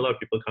we're getting a lot of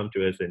people come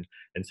to us and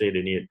say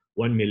they need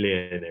 1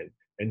 million. And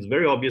it's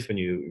very obvious when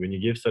you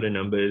give certain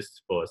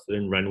numbers for a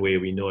certain runway,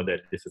 we know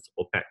that this is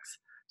OPEX.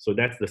 So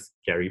that's the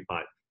scary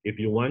part. If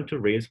you want to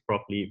raise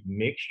properly,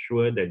 make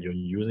sure that you're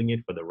using it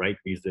for the right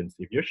reasons.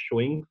 If you're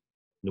showing,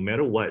 no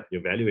matter what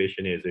your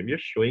valuation is, if you're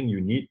showing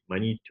you need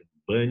money to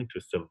burn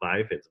to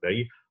survive, it's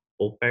very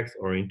OPEX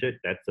oriented,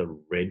 that's a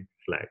red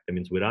flag. That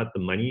means without the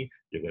money,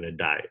 you're going to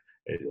die.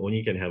 It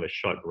only can have a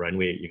short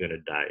runway, you're going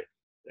to die.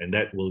 And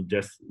that will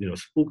just,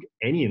 spook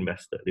any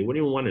investor. They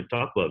wouldn't even want to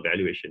talk about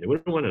valuation. They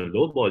wouldn't want to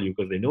lowball you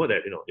because they know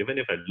that, even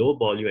if I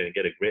lowball you and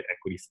get a great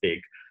equity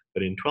stake,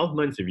 but in 12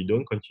 months, if you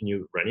don't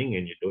continue running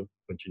and you don't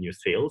continue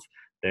sales,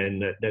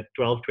 then that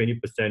 12,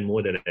 20%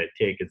 more that I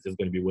take is just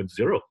going to be worth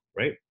zero,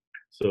 right?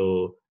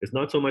 So it's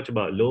not so much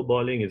about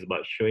lowballing, it's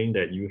about showing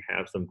that you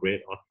have some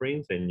great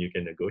offerings and you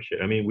can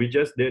negotiate. I mean, we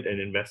just did an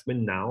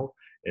investment now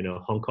in a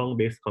Hong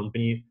Kong-based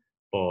company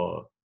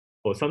for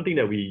something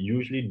that we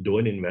usually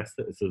don't invest.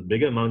 It's a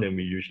bigger amount than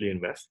we usually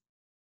invest.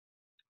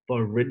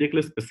 For a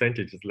ridiculous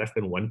percentage, it's less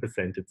than 1%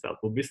 itself.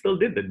 But we still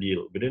did the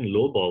deal. We didn't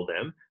lowball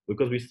them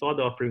because we saw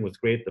the offering was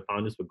great. The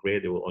founders were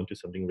great. They were onto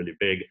something really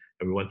big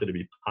and we wanted to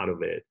be part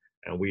of it.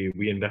 And we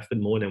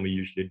invested more than we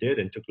usually did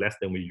and took less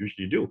than we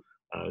usually do.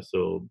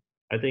 So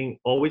I think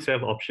always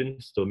have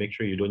options. So make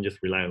sure you don't just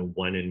rely on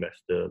one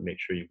investor. Make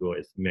sure you go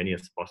as many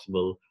as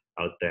possible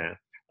out there.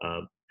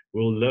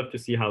 We'll love to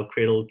see how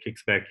Cradle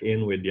kicks back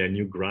in with their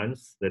new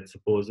grants that's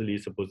supposedly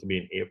supposed to be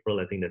in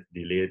April. I think that's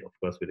delayed, of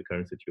course, with the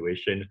current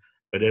situation.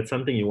 But that's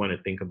something you want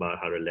to think about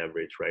how to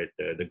leverage, right?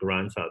 The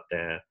grants out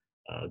there,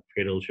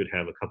 Cradle should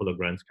have a couple of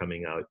grants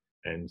coming out,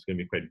 and it's going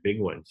to be quite big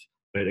ones.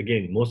 But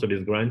again, most of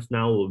these grants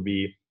now will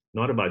be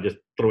not about just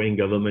throwing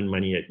government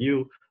money at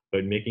you,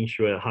 but making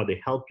sure how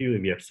they help you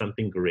if you have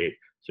something great.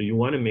 So you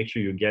want to make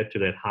sure you get to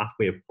that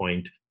halfway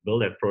point,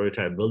 build that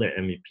prototype, build that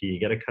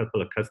MVP, get a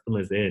couple of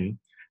customers in.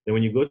 Then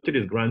when you go to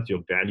these grants, your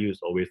value is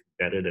always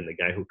better than the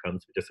guy who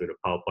comes just with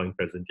a PowerPoint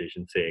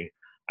presentation saying,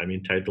 I'm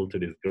entitled to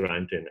this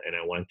grant and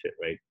I want it,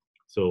 right?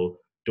 So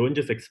don't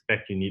just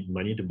expect you need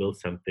money to build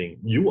something.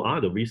 You are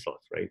the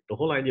resource, right? The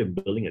whole idea of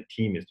building a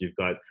team is you've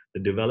got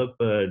the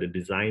developer, the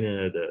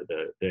designer,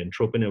 the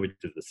entrepreneur, which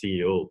is the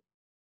CEO.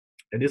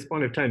 At this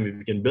point of time, if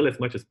you can build as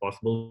much as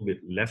possible with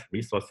less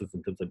resources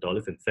in terms of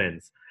dollars and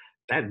cents,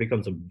 that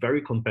becomes a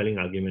very compelling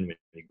argument when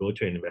you go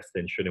to an investor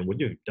and show them what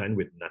you've done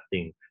with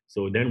nothing.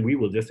 So then we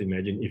will just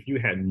imagine if you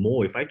had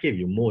more, if I gave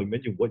you more,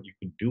 imagine what you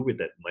could do with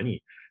that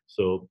money.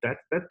 So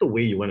that's the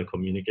way you want to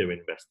communicate with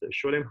investors.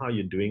 Show them how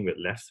you're doing with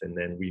less, and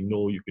then we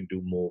know you can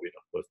do more with,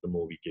 of course, the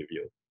more we give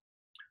you.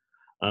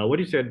 What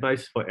is your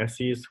advice for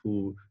SEs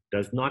who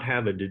does not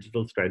have a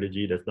digital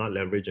strategy, does not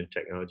leverage on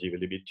technology?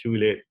 Will it be too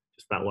late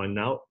to start one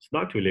now? It's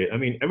not too late. I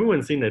mean,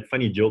 everyone's seen that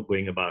funny joke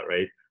going about,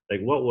 right? Like,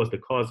 what was the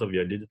cause of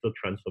your digital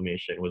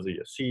transformation? Was it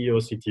your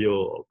CEO,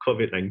 CTO, or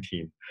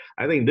COVID-19?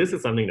 I think this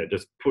is something that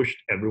just pushed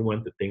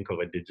everyone to think of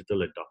a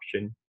digital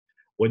adoption.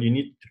 What you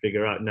need to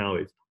figure out now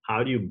is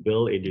how do you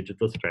build a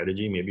digital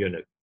strategy, maybe on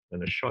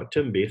a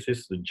short-term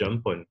basis to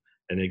jump on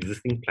an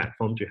existing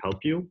platform to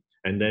help you,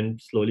 and then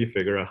slowly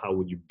figure out how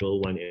would you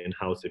build one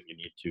in-house if you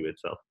need to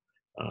itself.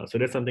 So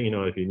that's something,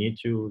 if you need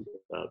to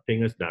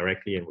ping us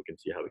directly and we can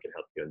see how we can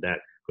help you on that,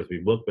 because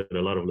we work with a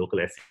lot of local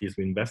SEs.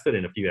 We invested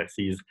in a few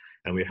SEs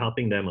and we're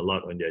helping them a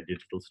lot on their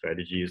digital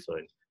strategies,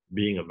 on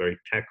being a very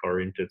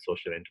tech-oriented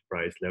social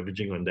enterprise,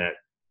 leveraging on that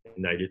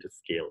and the idea to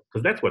scale,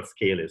 because that's what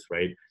scale is,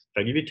 right? If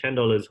I give you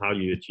 $10, how do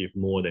you achieve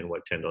more than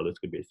what $10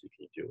 could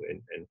basically do?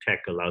 And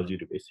tech allows you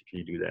to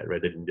basically do that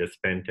rather than just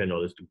spend $10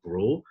 to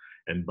grow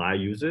and buy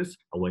users.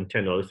 I want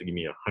 $10 to give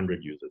me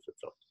 100 users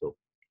itself. So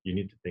you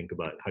need to think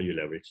about how you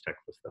leverage tech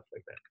for stuff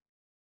like that.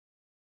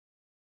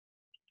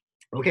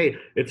 Okay,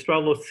 it's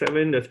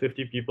 12:07. There's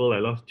 50 people. I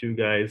lost 2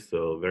 guys,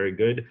 so very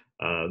good.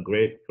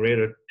 Great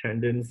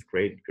attendance,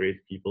 great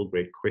people,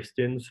 great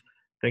questions.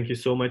 Thank you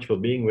so much for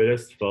being with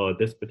us for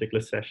this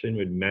particular session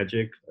with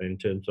Magic in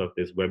terms of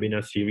this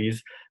webinar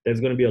series. There's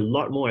going to be a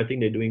lot more. I think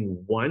they're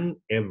doing one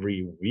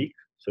every week,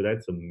 so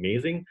that's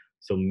amazing.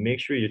 So make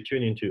sure you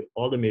tune into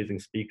all the amazing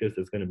speakers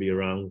that's going to be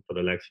around for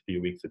the next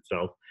few weeks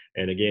itself.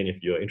 And again,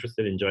 if you're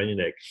interested in joining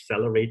the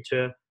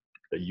accelerator,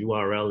 the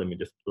URL, let me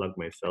just plug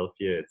myself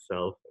here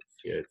itself.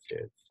 It's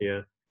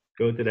here.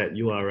 Go to that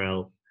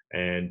URL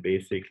and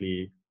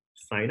basically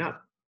sign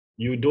up.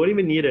 You don't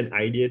even need an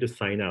idea to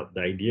sign up.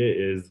 The idea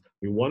is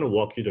we want to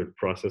walk you through the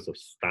process of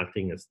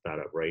starting a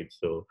startup, right?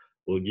 So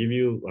we'll give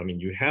you, I mean,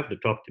 you have the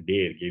talk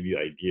today and give you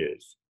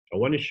ideas. I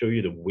want to show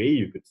you the way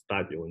you could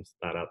start your own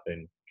startup.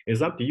 And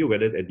it's up to you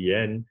whether at the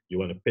end you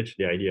want to pitch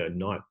the idea or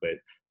not. But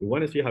we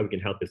want to see how we can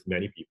help as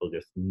many people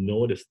just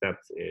know the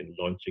steps in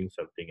launching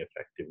something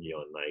effectively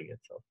online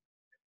itself.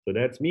 So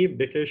that's me,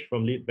 Bikesh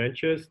from Lead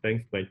Ventures.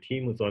 Thanks to my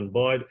team who's on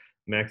board,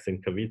 Max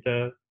and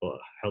Kavita for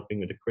helping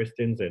with the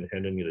questions and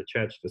handling the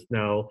chats just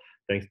now.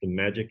 Thanks to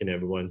Magic and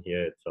everyone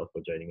here itself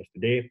for joining us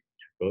today.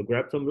 Go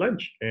grab some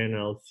lunch and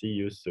I'll see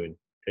you soon.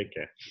 Take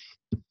care.